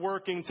Father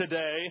working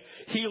today,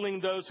 healing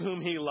those whom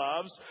he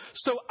loves.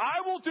 So I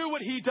will do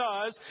what he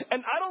does,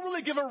 and I don't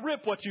really give a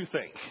rip what you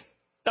think.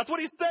 That's what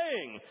he's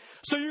saying.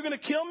 So you're going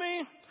to kill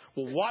me?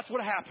 Well, watch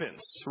what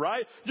happens,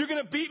 right? You're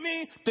going to beat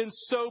me? Then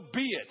so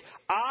be it.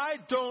 I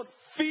don't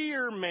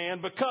fear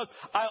man because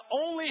I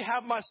only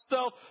have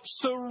myself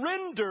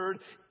surrendered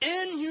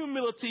in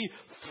humility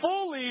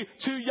fully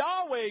to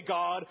Yahweh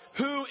God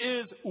who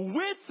is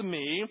with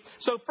me.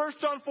 So 1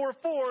 John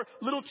 4:4,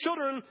 little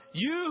children,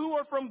 you who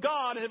are from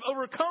God have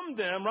overcome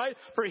them, right?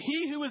 For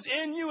he who is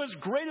in you is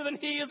greater than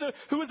he is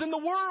who is in the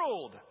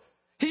world.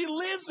 He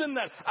lives in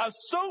that. I've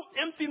so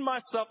emptied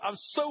myself. I've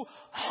so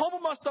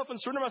humbled myself and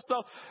surrendered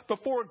myself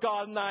before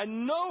God. And I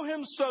know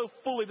him so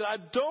fully that I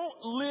don't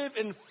live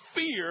in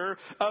fear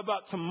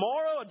about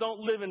tomorrow. I don't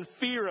live in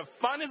fear of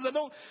finances.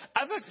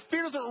 I think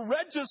fear doesn't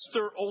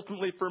register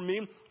ultimately for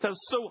me. I've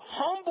so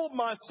humbled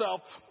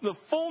myself in the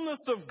fullness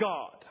of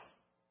God.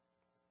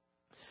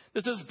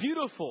 This is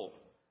beautiful.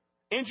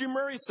 Andrew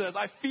Murray says,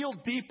 I feel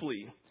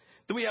deeply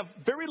that we have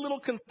very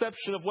little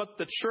conception of what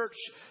the church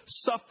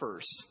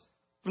suffers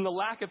from the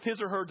lack of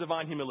his or her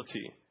divine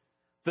humility.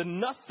 The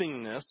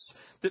nothingness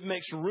that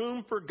makes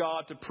room for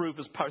God to prove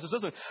his power. So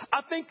listen,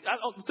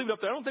 let's leave it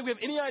up there. I don't think we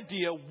have any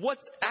idea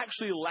what's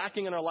actually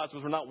lacking in our lives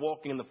because we're not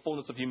walking in the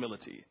fullness of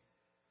humility.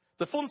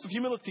 The fullness of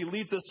humility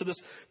leads us to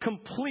this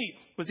complete,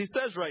 as he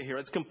says right here,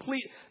 it's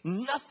complete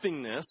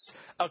nothingness,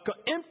 an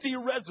empty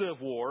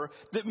reservoir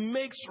that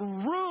makes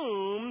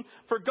room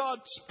for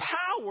God's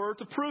power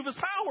to prove his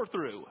power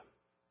through.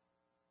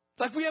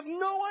 Like we have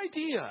no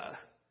idea.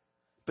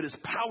 But his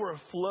power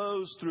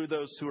flows through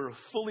those who are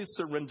fully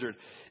surrendered.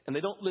 And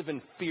they don't live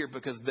in fear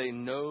because they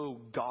know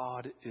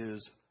God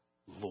is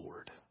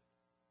Lord.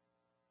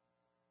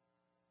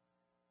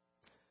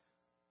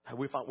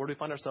 Where do we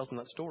find ourselves in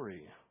that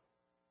story?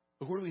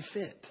 Where do we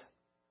fit?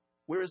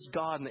 Where is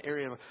God in the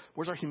area of,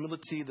 where's our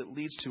humility that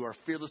leads to our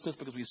fearlessness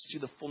because we see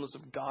the fullness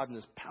of God and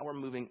his power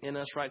moving in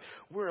us, right?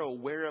 We're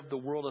aware of the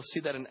world. I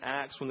see that in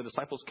Acts when the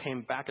disciples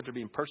came back after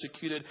being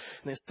persecuted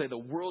and they say the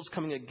world's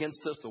coming against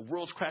us, the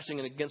world's crashing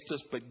in against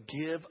us, but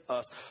give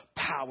us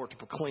power to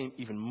proclaim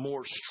even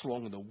more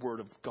strongly the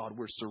word of God.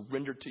 We're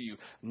surrendered to you,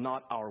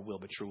 not our will,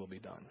 but your will be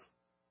done.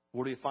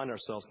 Where do we find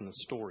ourselves in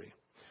this story?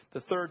 The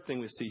third thing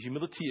we see,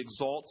 humility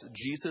exalts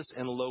Jesus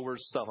and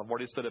lowers self. I've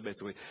already said it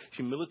basically.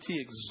 Humility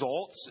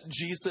exalts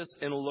Jesus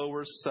and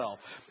lowers self.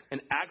 And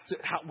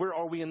where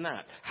are we in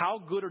that? How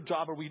good a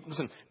job are we?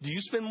 Listen, do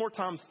you spend more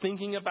time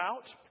thinking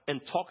about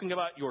and talking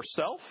about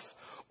yourself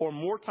or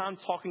more time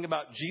talking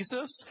about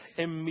Jesus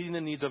and meeting the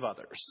needs of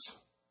others?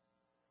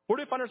 Where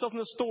do we find ourselves in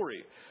this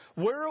story?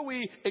 Where are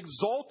we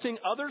exalting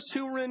others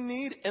who are in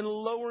need and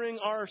lowering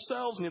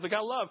ourselves? And I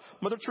love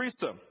Mother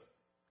Teresa.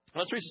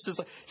 Mother Teresa says,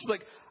 she's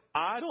like,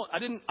 I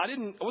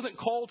wasn't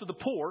called to the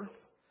poor.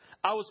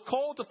 I was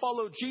called to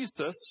follow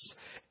Jesus,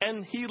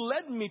 and he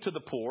led me to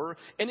the poor.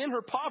 And in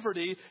her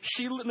poverty,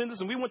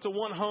 we went to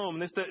one home,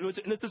 and they said,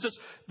 and this is just,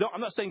 I'm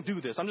not saying do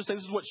this. I'm just saying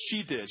this is what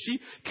she did. She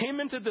came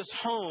into this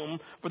home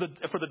for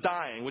the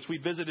dying, which we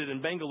visited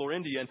in Bangalore,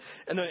 India,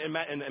 and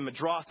in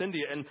Madras,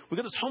 India. And we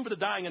got this home for the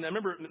dying, and I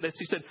remember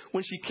she said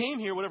when she came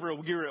here, whatever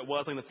year it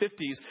was, like in the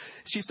 50s,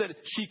 she said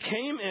she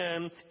came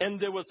in,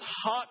 and there was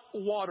hot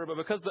water, but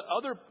because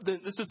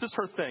this is just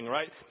her thing,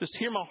 right? Just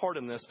hear my heart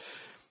in this.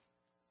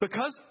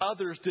 Because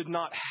others did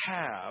not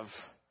have,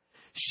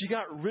 she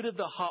got rid of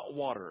the hot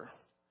water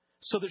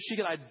so that she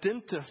could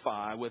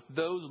identify with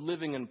those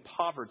living in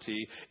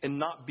poverty and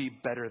not be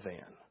better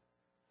than.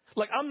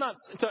 Like, and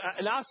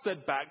I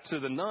said back to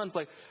the nuns,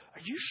 like,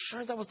 are you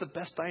sure that was the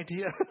best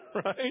idea?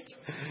 Right?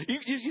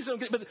 You don't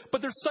get,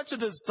 but there's such a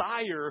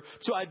desire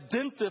to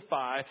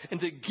identify and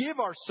to give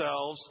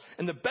ourselves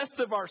and the best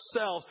of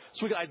ourselves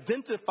so we can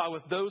identify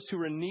with those who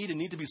are in need and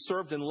need to be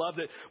served and loved.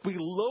 That we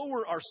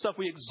lower ourselves,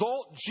 we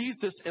exalt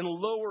Jesus and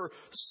lower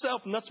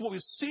self. And that's what we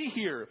see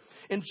here.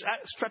 In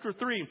Acts chapter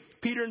 3,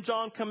 Peter and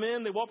John come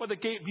in, they walk by the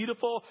gate,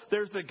 beautiful.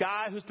 There's the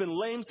guy who's been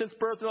lame since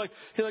birth. They're like,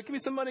 give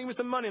me some money, give me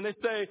some money. And they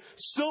say,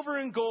 silver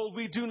and gold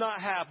we do not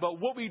have, but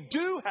what we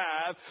do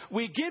have,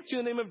 we give to you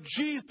in the name of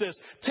Jesus.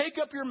 Take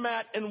up your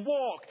mat and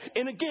walk.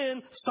 And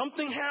again,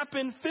 something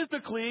happened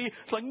physically.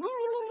 It's like,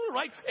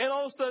 right? And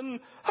all of a sudden,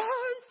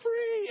 I'm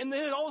free. And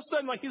then all of a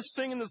sudden, like he's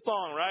singing the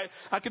song, right?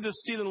 I could just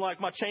see them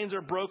like, my chains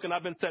are broken.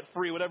 I've been set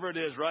free, whatever it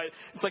is, right?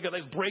 It's like a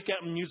nice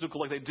breakout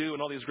musical like they do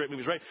in all these great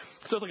movies, right?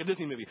 So it's like a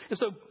Disney movie. And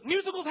so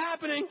musical's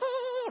happening,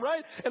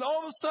 right? And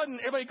all of a sudden,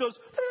 everybody goes,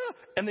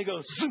 and they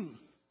go, zoom.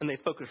 And they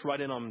focus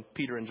right in on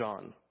Peter and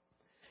John.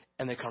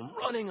 And they come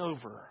running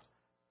over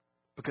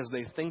because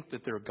they think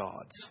that they're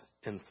gods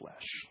in flesh.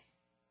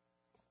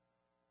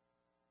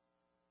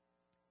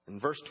 In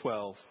verse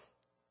 12,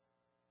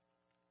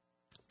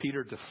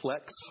 Peter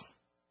deflects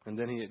and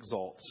then he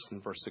exalts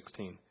in verse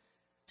 16. He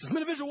says,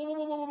 men of Israel,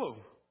 whoa.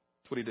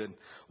 That's what he did.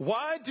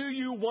 Why do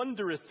you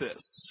wonder at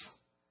this?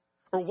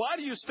 Or why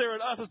do you stare at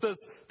us and says,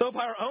 though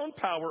by our own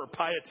power or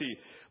piety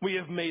we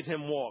have made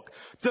him walk?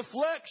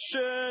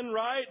 Deflection,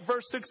 right?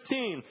 Verse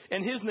 16.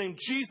 And his name,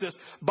 Jesus,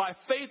 by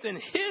faith in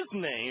his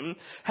name,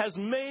 has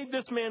made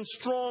this man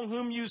strong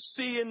whom you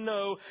see and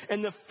know.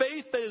 And the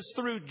faith that is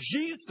through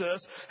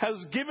Jesus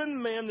has given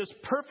man this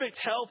perfect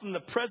health in the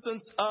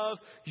presence of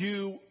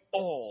you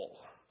all.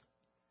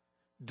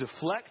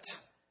 Deflect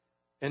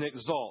and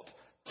exalt.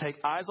 Take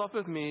eyes off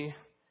of me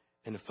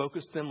and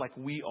focus them like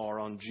we are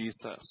on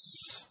Jesus.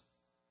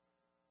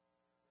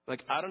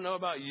 Like, I don't know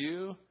about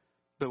you,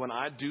 but when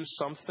I do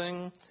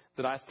something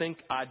that I think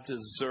I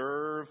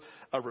deserve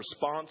a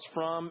response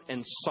from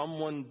and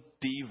someone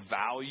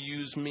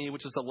devalues me,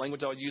 which is the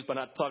language I would use by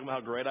not talking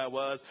about how great I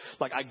was.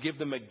 Like, I give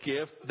them a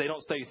gift. They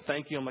don't say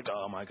thank you. I'm like,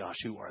 oh my gosh,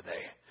 who are they?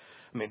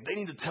 I mean, they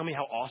need to tell me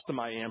how awesome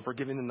I am for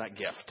giving them that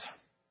gift.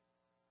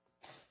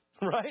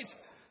 Right?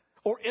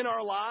 Or in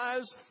our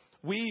lives,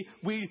 we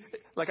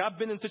like, I've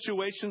been in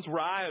situations where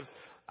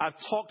I've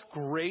talked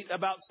great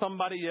about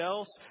somebody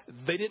else.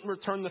 They didn't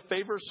return the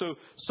favor. So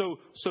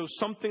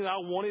something I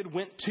wanted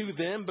went to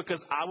them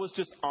because I was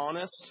just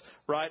honest,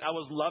 right? I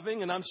was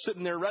loving, and I'm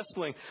sitting there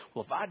wrestling.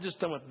 Well, if I'd just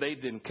done what they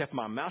did and kept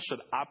my mouth shut,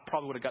 I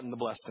probably would have gotten the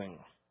blessing.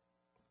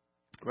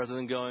 Rather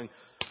than going,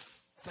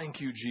 thank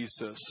you,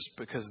 Jesus,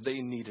 because they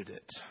needed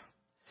it.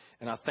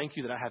 And I thank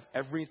you that I have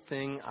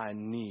everything I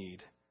need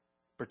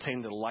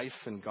pertaining to life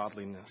and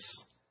godliness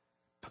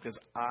because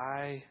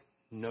I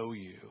know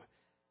you.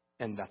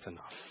 And that's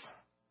enough.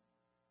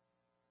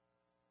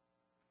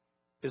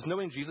 Is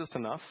knowing Jesus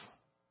enough?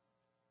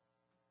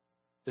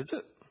 Is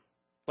it?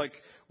 Like,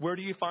 where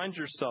do you find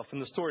yourself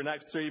in the story? In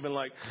Acts 3, you've been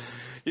like,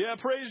 yeah,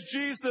 praise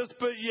Jesus,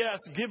 but yes,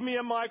 give me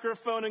a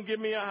microphone and give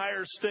me a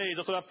higher stage.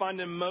 That's what I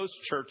find in most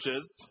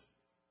churches.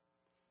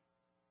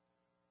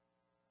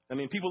 I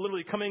mean, people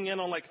literally coming in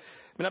on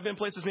I've been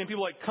places,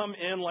 people come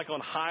in on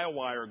high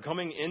wire,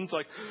 coming into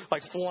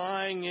like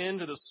flying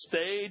into the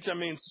stage. I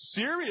mean,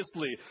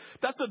 seriously,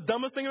 that's the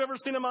dumbest thing I've ever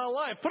seen in my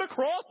life. Put a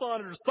cross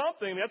on it or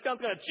something. I mean, that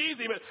sounds kind of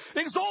cheesy, but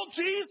exalt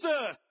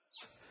Jesus.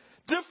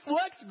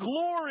 Deflect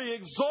glory,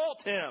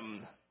 exalt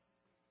him.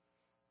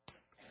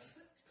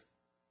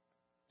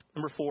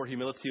 Number 4,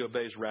 humility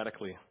obeys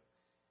radically.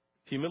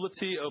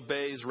 Humility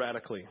obeys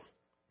radically.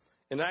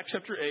 In Acts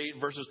chapter 8,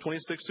 verses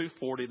 26 through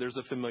 40, there's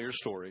a familiar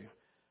story.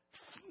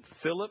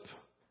 Philip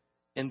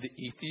and the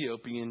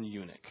Ethiopian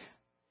eunuch.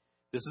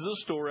 This is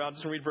a story. I'm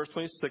just going to read verse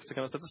 26 to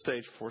kind of set the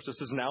stage for us. This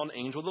is, now an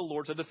angel of the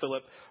Lord said to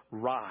Philip,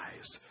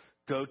 rise,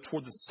 go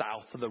toward the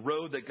south to the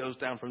road that goes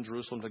down from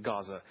Jerusalem to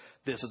Gaza.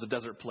 This is a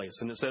desert place.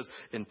 And it says,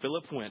 and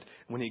Philip went.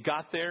 When he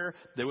got there,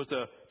 there was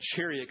a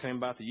chariot coming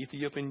by with the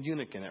Ethiopian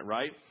eunuch in it,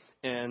 right?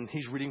 And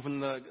he's reading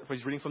from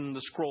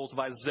the scrolls of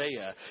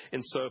Isaiah.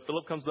 And so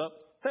Philip comes up,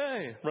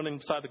 hey, running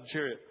beside the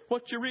chariot.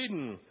 What you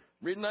reading?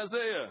 Reading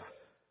Isaiah.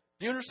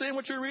 Do you understand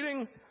what you're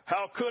reading?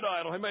 How could I?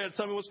 I don't have anybody to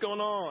tell me what's going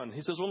on.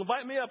 He says, well,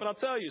 invite me up and I'll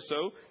tell you.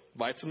 So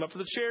invites him up to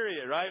the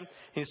chariot, right? And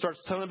he starts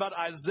telling about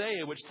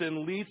Isaiah, which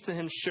then leads to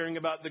him sharing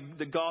about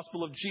the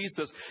gospel of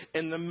Jesus.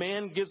 And the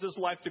man gives his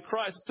life to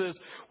Christ. It says,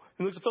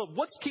 he looks at Philip,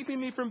 what's keeping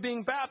me from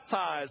being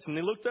baptized? And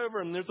they looked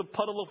over and there's a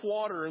puddle of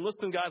water. And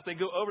listen, guys, they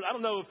go over. I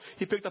don't know if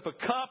he picked up a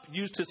cup,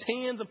 used his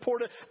hands and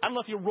poured it. I don't know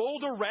if he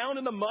rolled around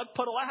in the mud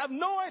puddle. I have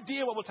no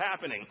idea what was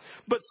happening.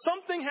 But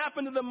something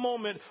happened in the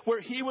moment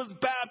where he was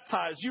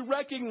baptized. You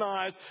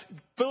recognize,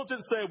 Philip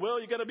didn't say,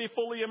 well, you got to be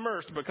fully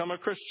immersed to become a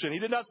Christian. He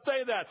did not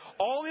say that.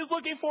 All he's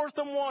looking for is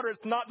some water.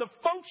 It's not the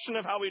function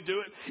of how we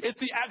do it. It's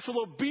the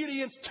actual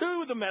obedience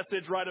to the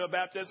message, right, of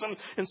baptism.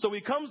 And so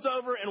he comes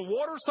over and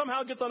water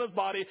somehow gets on his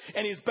body.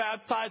 And he's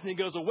baptized and he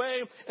goes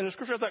away. And the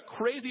scripture has that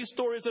crazy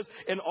story. It says,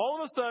 and all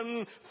of a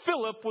sudden,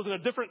 Philip was in a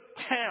different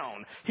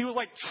town. He was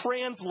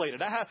translated.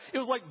 It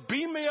was like,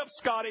 beam me up,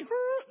 Scotty.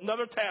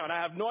 Another town.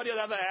 I have no idea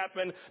how that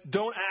happened.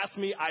 Don't ask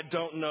me. I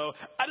don't know.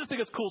 I just think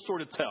it's a cool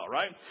story to tell,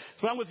 right?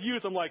 So when I'm with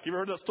youth, I'm like, you ever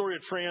heard that story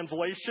of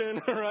translation?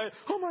 Right?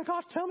 Oh my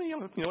gosh, tell me.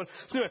 So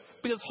anyway,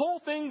 but this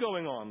whole thing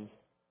going on.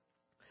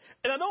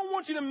 And I don't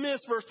want you to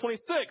miss verse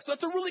 26.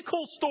 That's a really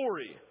cool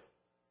story.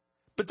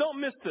 But don't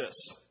miss this.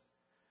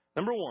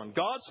 Number 1,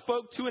 God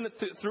spoke through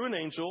an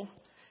angel,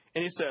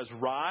 and he says,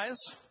 rise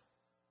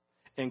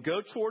and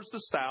go towards the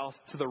south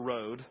to the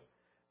road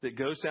that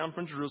goes down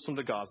from Jerusalem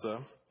to Gaza.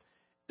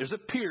 There's a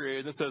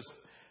period that says,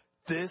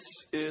 this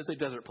is a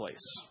desert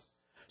place.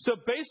 So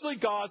basically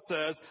God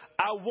says,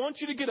 I want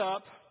you to get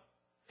up,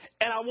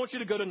 and I want you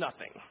to go to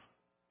nothing.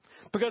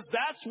 Because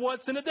that's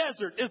what's in a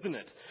desert, isn't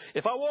it?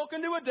 If I walk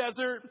into a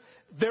desert,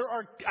 there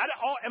are,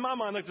 in my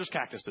mind, there's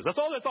cactuses. That's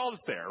all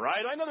that's there,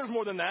 right? I know there's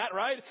more than that,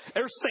 right?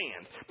 There's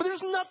sand. But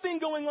there's nothing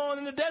going on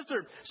in the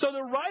desert. So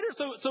the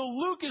writer, so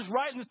Luke is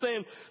writing and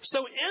saying, so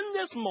in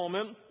this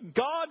moment,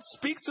 God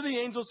speaks to the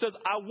angel and says,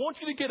 I want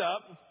you to get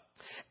up, and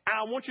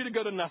I want you to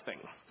go to nothing,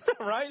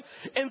 right?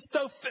 And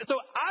so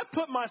I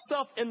put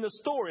myself in the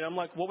story. I'm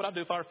like, what would I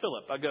do if I were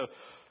Philip? I go,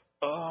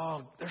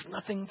 oh, there's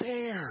nothing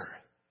there.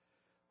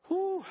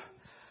 Whew.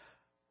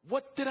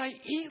 What did I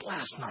eat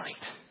last night?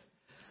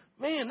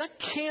 Man, that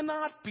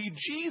cannot be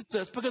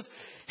Jesus because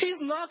he's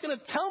not going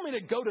to tell me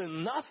to go to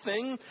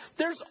nothing.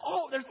 There's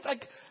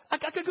I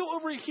could go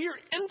over here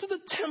into the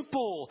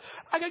temple.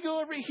 I could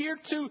go over here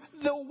to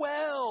the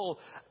well.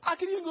 I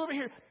could even go over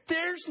here.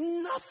 There's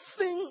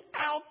nothing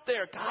out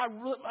there. God,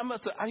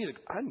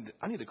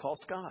 I need to call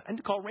Scott. I need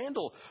to call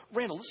Randall.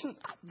 Randall, listen,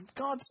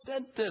 God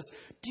said this.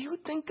 Do you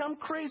think I'm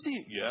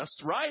crazy? Yes,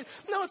 right?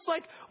 No, it's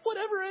like,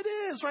 whatever it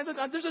is, right?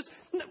 There's just,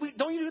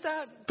 don't you do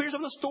that? Here's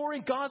on the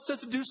story. God says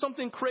to do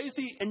something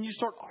crazy, and you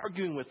start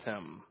arguing with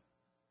him.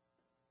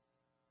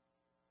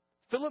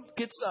 Philip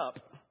gets up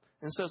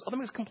and says, that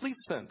makes complete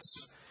sense.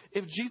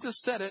 If Jesus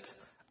said it,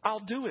 I'll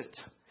do it.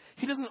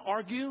 He doesn't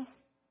argue.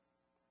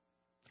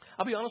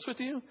 I'll be honest with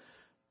you.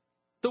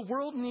 The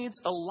world needs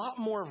a lot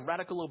more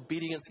radical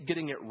obedience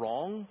getting it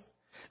wrong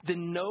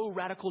than no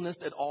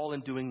radicalness at all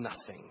in doing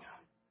nothing.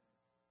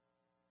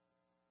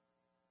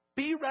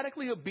 Be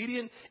radically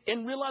obedient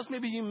and realize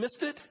maybe you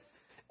missed it.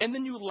 And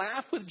then you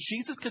laugh with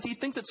Jesus because he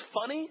thinks it's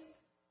funny.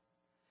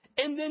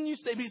 And then you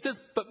say, he says,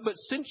 but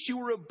since you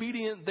were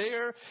obedient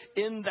there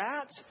in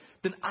that,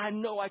 then I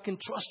know I can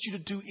trust you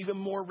to do even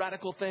more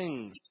radical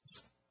things.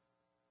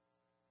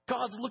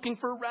 God's looking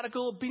for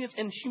radical obedience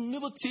and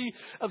humility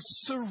of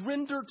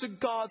surrender to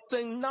God,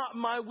 saying, not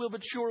my will,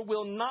 but your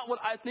will. Not what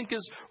I think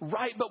is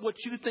right, but what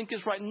you think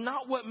is right.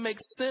 Not what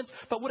makes sense,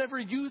 but whatever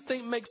you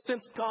think makes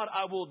sense. God,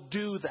 I will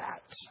do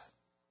that.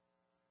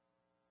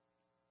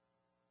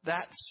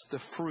 That's the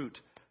fruit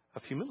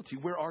of humility.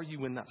 Where are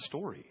you in that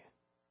story?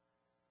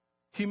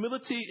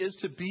 Humility is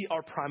to be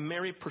our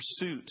primary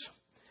pursuit.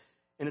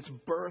 And it's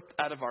birthed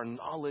out of our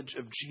knowledge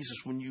of Jesus.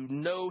 When you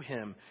know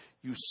him,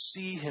 you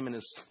see him in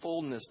his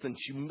fullness, then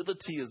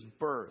humility is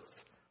birthed.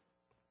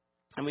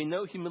 And we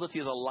know humility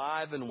is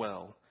alive and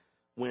well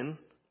when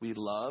we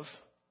love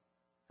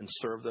and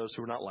serve those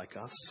who are not like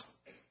us.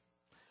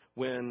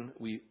 When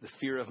the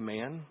fear of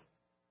man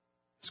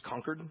is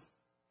conquered.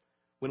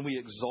 When we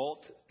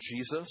exalt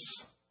Jesus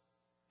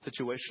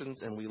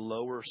situations and we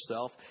lower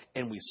self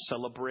and we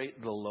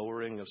celebrate the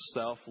lowering of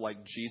self like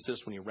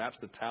Jesus when he wraps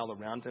the towel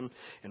around him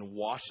and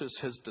washes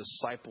his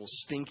disciples'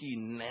 stinky,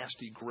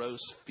 nasty, gross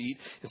feet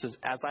and says,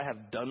 as I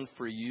have done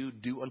for you,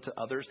 do unto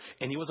others.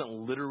 And he wasn't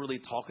literally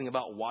talking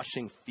about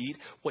washing feet.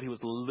 What he was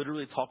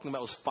literally talking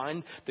about was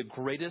find the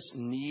greatest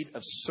need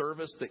of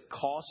service that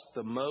costs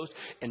the most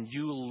and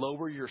you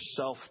lower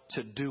yourself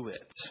to do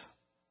it.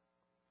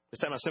 I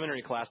sat in a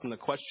seminary class and the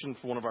question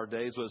for one of our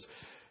days was,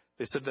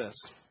 they said this.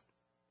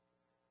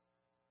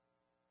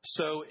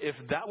 So if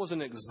that was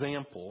an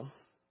example,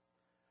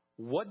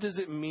 what does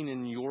it mean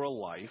in your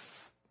life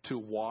to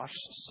wash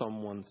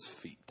someone's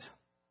feet?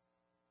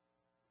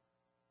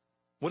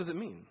 What does it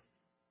mean?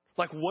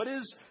 Like, what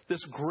is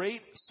this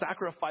great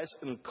sacrifice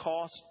and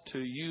cost to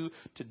you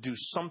to do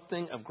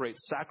something of great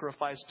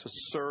sacrifice to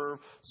serve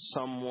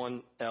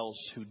someone else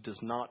who does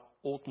not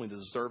ultimately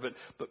deserve it,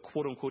 but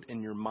quote unquote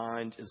in your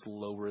mind is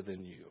lower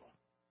than you?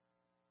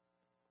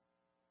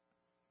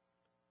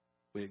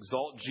 We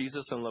exalt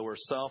Jesus and lower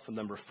self. And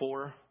number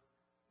 4,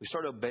 we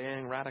start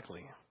obeying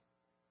radically.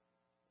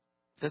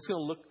 It's going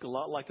to look a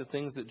lot like the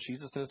things that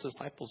Jesus and his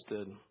disciples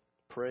did.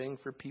 Praying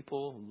for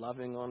people,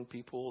 loving on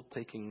people,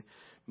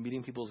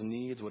 meeting people's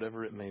needs,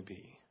 whatever it may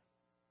be.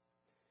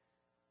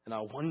 And I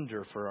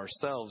wonder for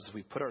ourselves, as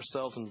we put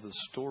ourselves into the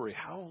story,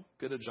 how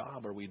good a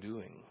job are we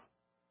doing?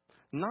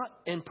 Not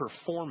in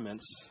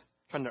performance,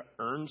 trying to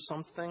earn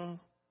something,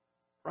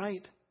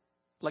 right?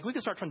 Like, we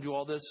can start trying to do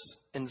all this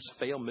and just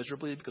fail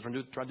miserably because we're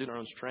trying to do it in our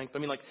own strength. I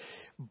mean, like,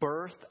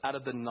 birthed out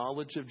of the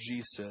knowledge of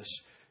Jesus,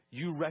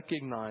 you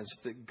recognize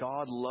that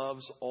God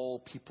loves all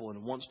people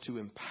and wants to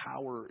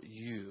empower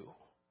you.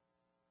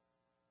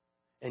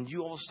 And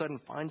you all of a sudden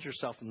find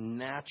yourself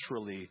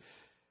naturally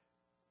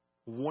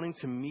wanting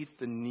to meet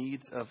the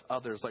needs of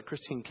others. Like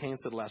Christine Kane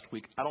said last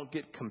week, I don't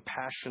get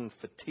compassion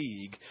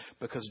fatigue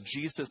because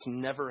Jesus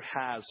never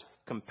has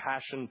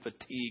compassion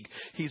fatigue.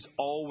 He's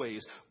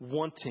always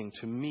wanting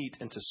to meet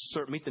and to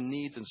meet the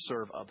needs and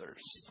serve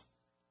others.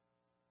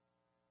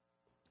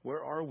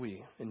 Where are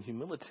we in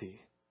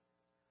humility?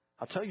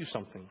 I'll tell you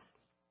something.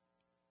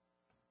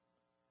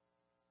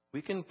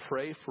 We can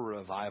pray for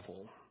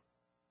revival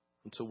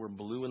until we're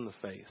blue in the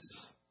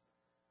face.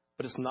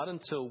 But it's not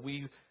until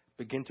we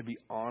begin to be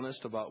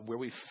honest about where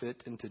we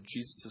fit into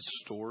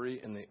Jesus'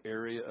 story in the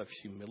area of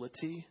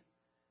humility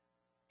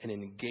and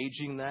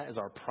engaging that as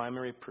our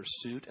primary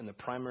pursuit and the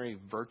primary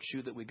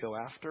virtue that we go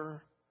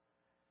after.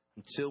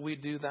 Until we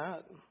do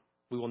that,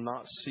 we will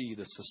not see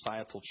the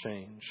societal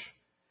change.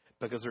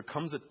 Because there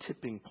comes a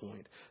tipping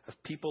point of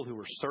people who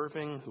are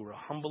serving, who are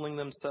humbling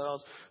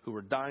themselves, who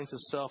are dying to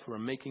self, who are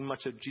making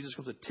much of Jesus.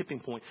 Comes a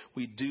tipping point.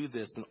 We do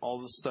this, and all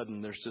of a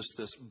sudden there's just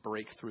this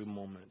breakthrough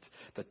moment.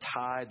 The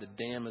tide, the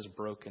dam is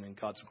broken, and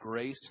God's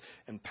grace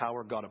and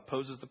power. God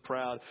opposes the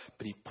proud,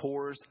 but He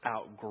pours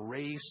out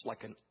grace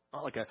like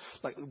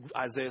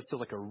Isaiah says,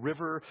 like a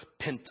river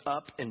pent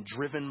up and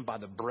driven by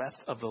the breath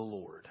of the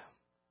Lord.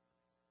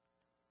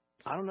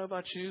 I don't know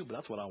about you, but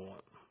that's what I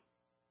want.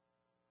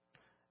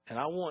 And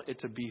I want it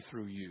to be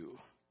through you.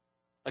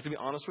 Like, to be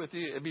honest with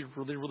you, it'd be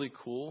really, really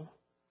cool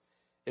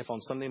if on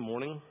Sunday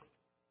morning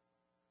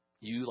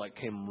you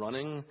came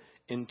running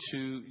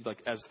into,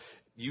 as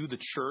you, the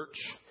church,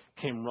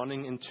 came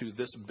running into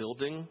this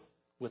building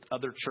with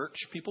other church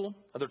people,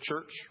 other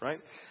church, right?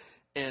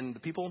 And the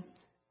people,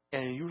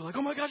 and you were like,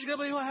 oh my gosh, you gotta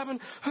believe what happened.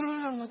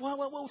 I'm like,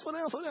 what, slow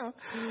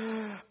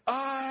down.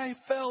 I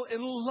fell in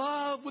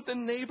love with the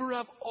neighbor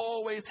I've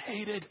always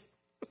hated,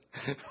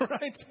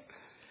 right?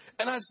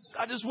 And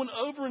I just went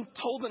over and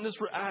told them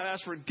I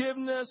asked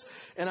forgiveness,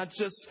 and I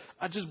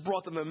just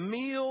brought them a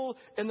meal,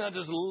 and I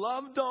just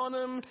loved on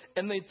them.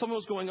 And they told me what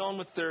was going on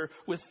with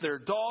their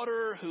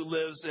daughter who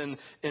lives in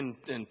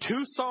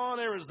Tucson,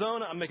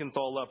 Arizona. I'm making this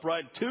all up,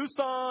 right?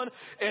 Tucson,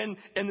 and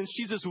then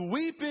she's just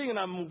weeping, and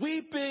I'm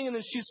weeping, and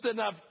then she said,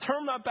 and I've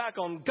turned my back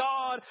on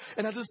God,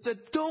 and I just said,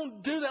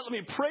 don't do that. Let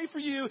me pray for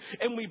you.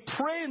 And we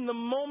prayed in the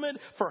moment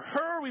for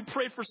her. We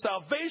prayed for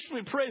salvation.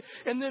 We prayed,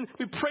 and then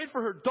we prayed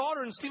for her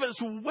daughter. And Steve, I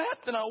just wept.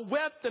 And I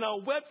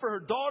wept for her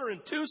daughter in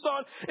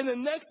Tucson. And the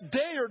next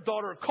day, her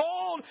daughter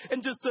called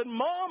and just said,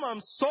 Mom, I'm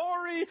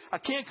sorry. I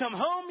can't come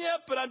home yet,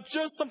 but I'm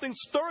just something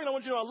stirring. I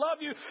want you to know I love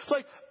you. It's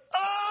like,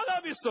 oh,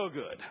 that'd be so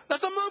good.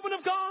 That's a movement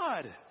of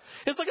God.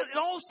 It's like, and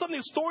all of a sudden,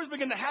 these stories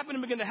begin to happen.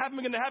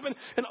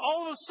 And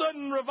all of a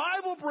sudden,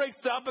 revival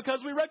breaks out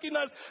because we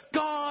recognize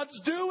God's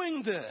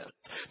doing this.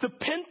 The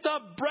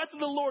pent-up breath of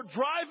the Lord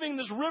driving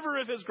this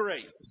river of His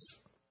grace.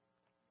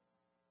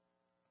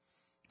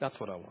 That's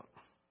what I want.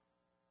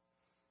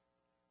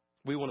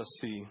 We want to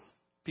see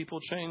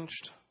people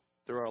changed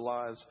through our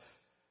lives.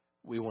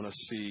 We want to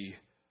see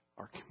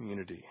our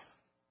community.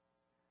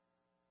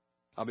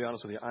 I'll be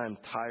honest with you. I am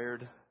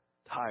tired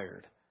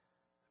of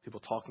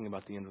people talking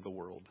about the end of the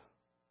world.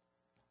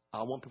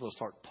 I want people to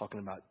start talking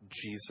about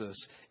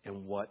Jesus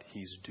and what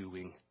He's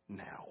doing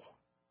now.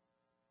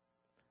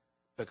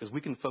 Because we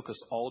can focus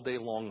all day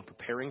long on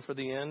preparing for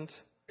the end.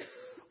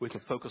 We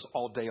can focus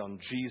all day on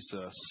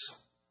Jesus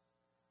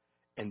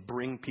and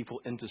bring people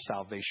into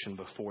salvation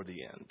before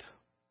the end.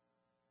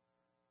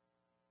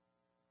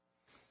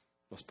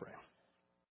 Let's pray.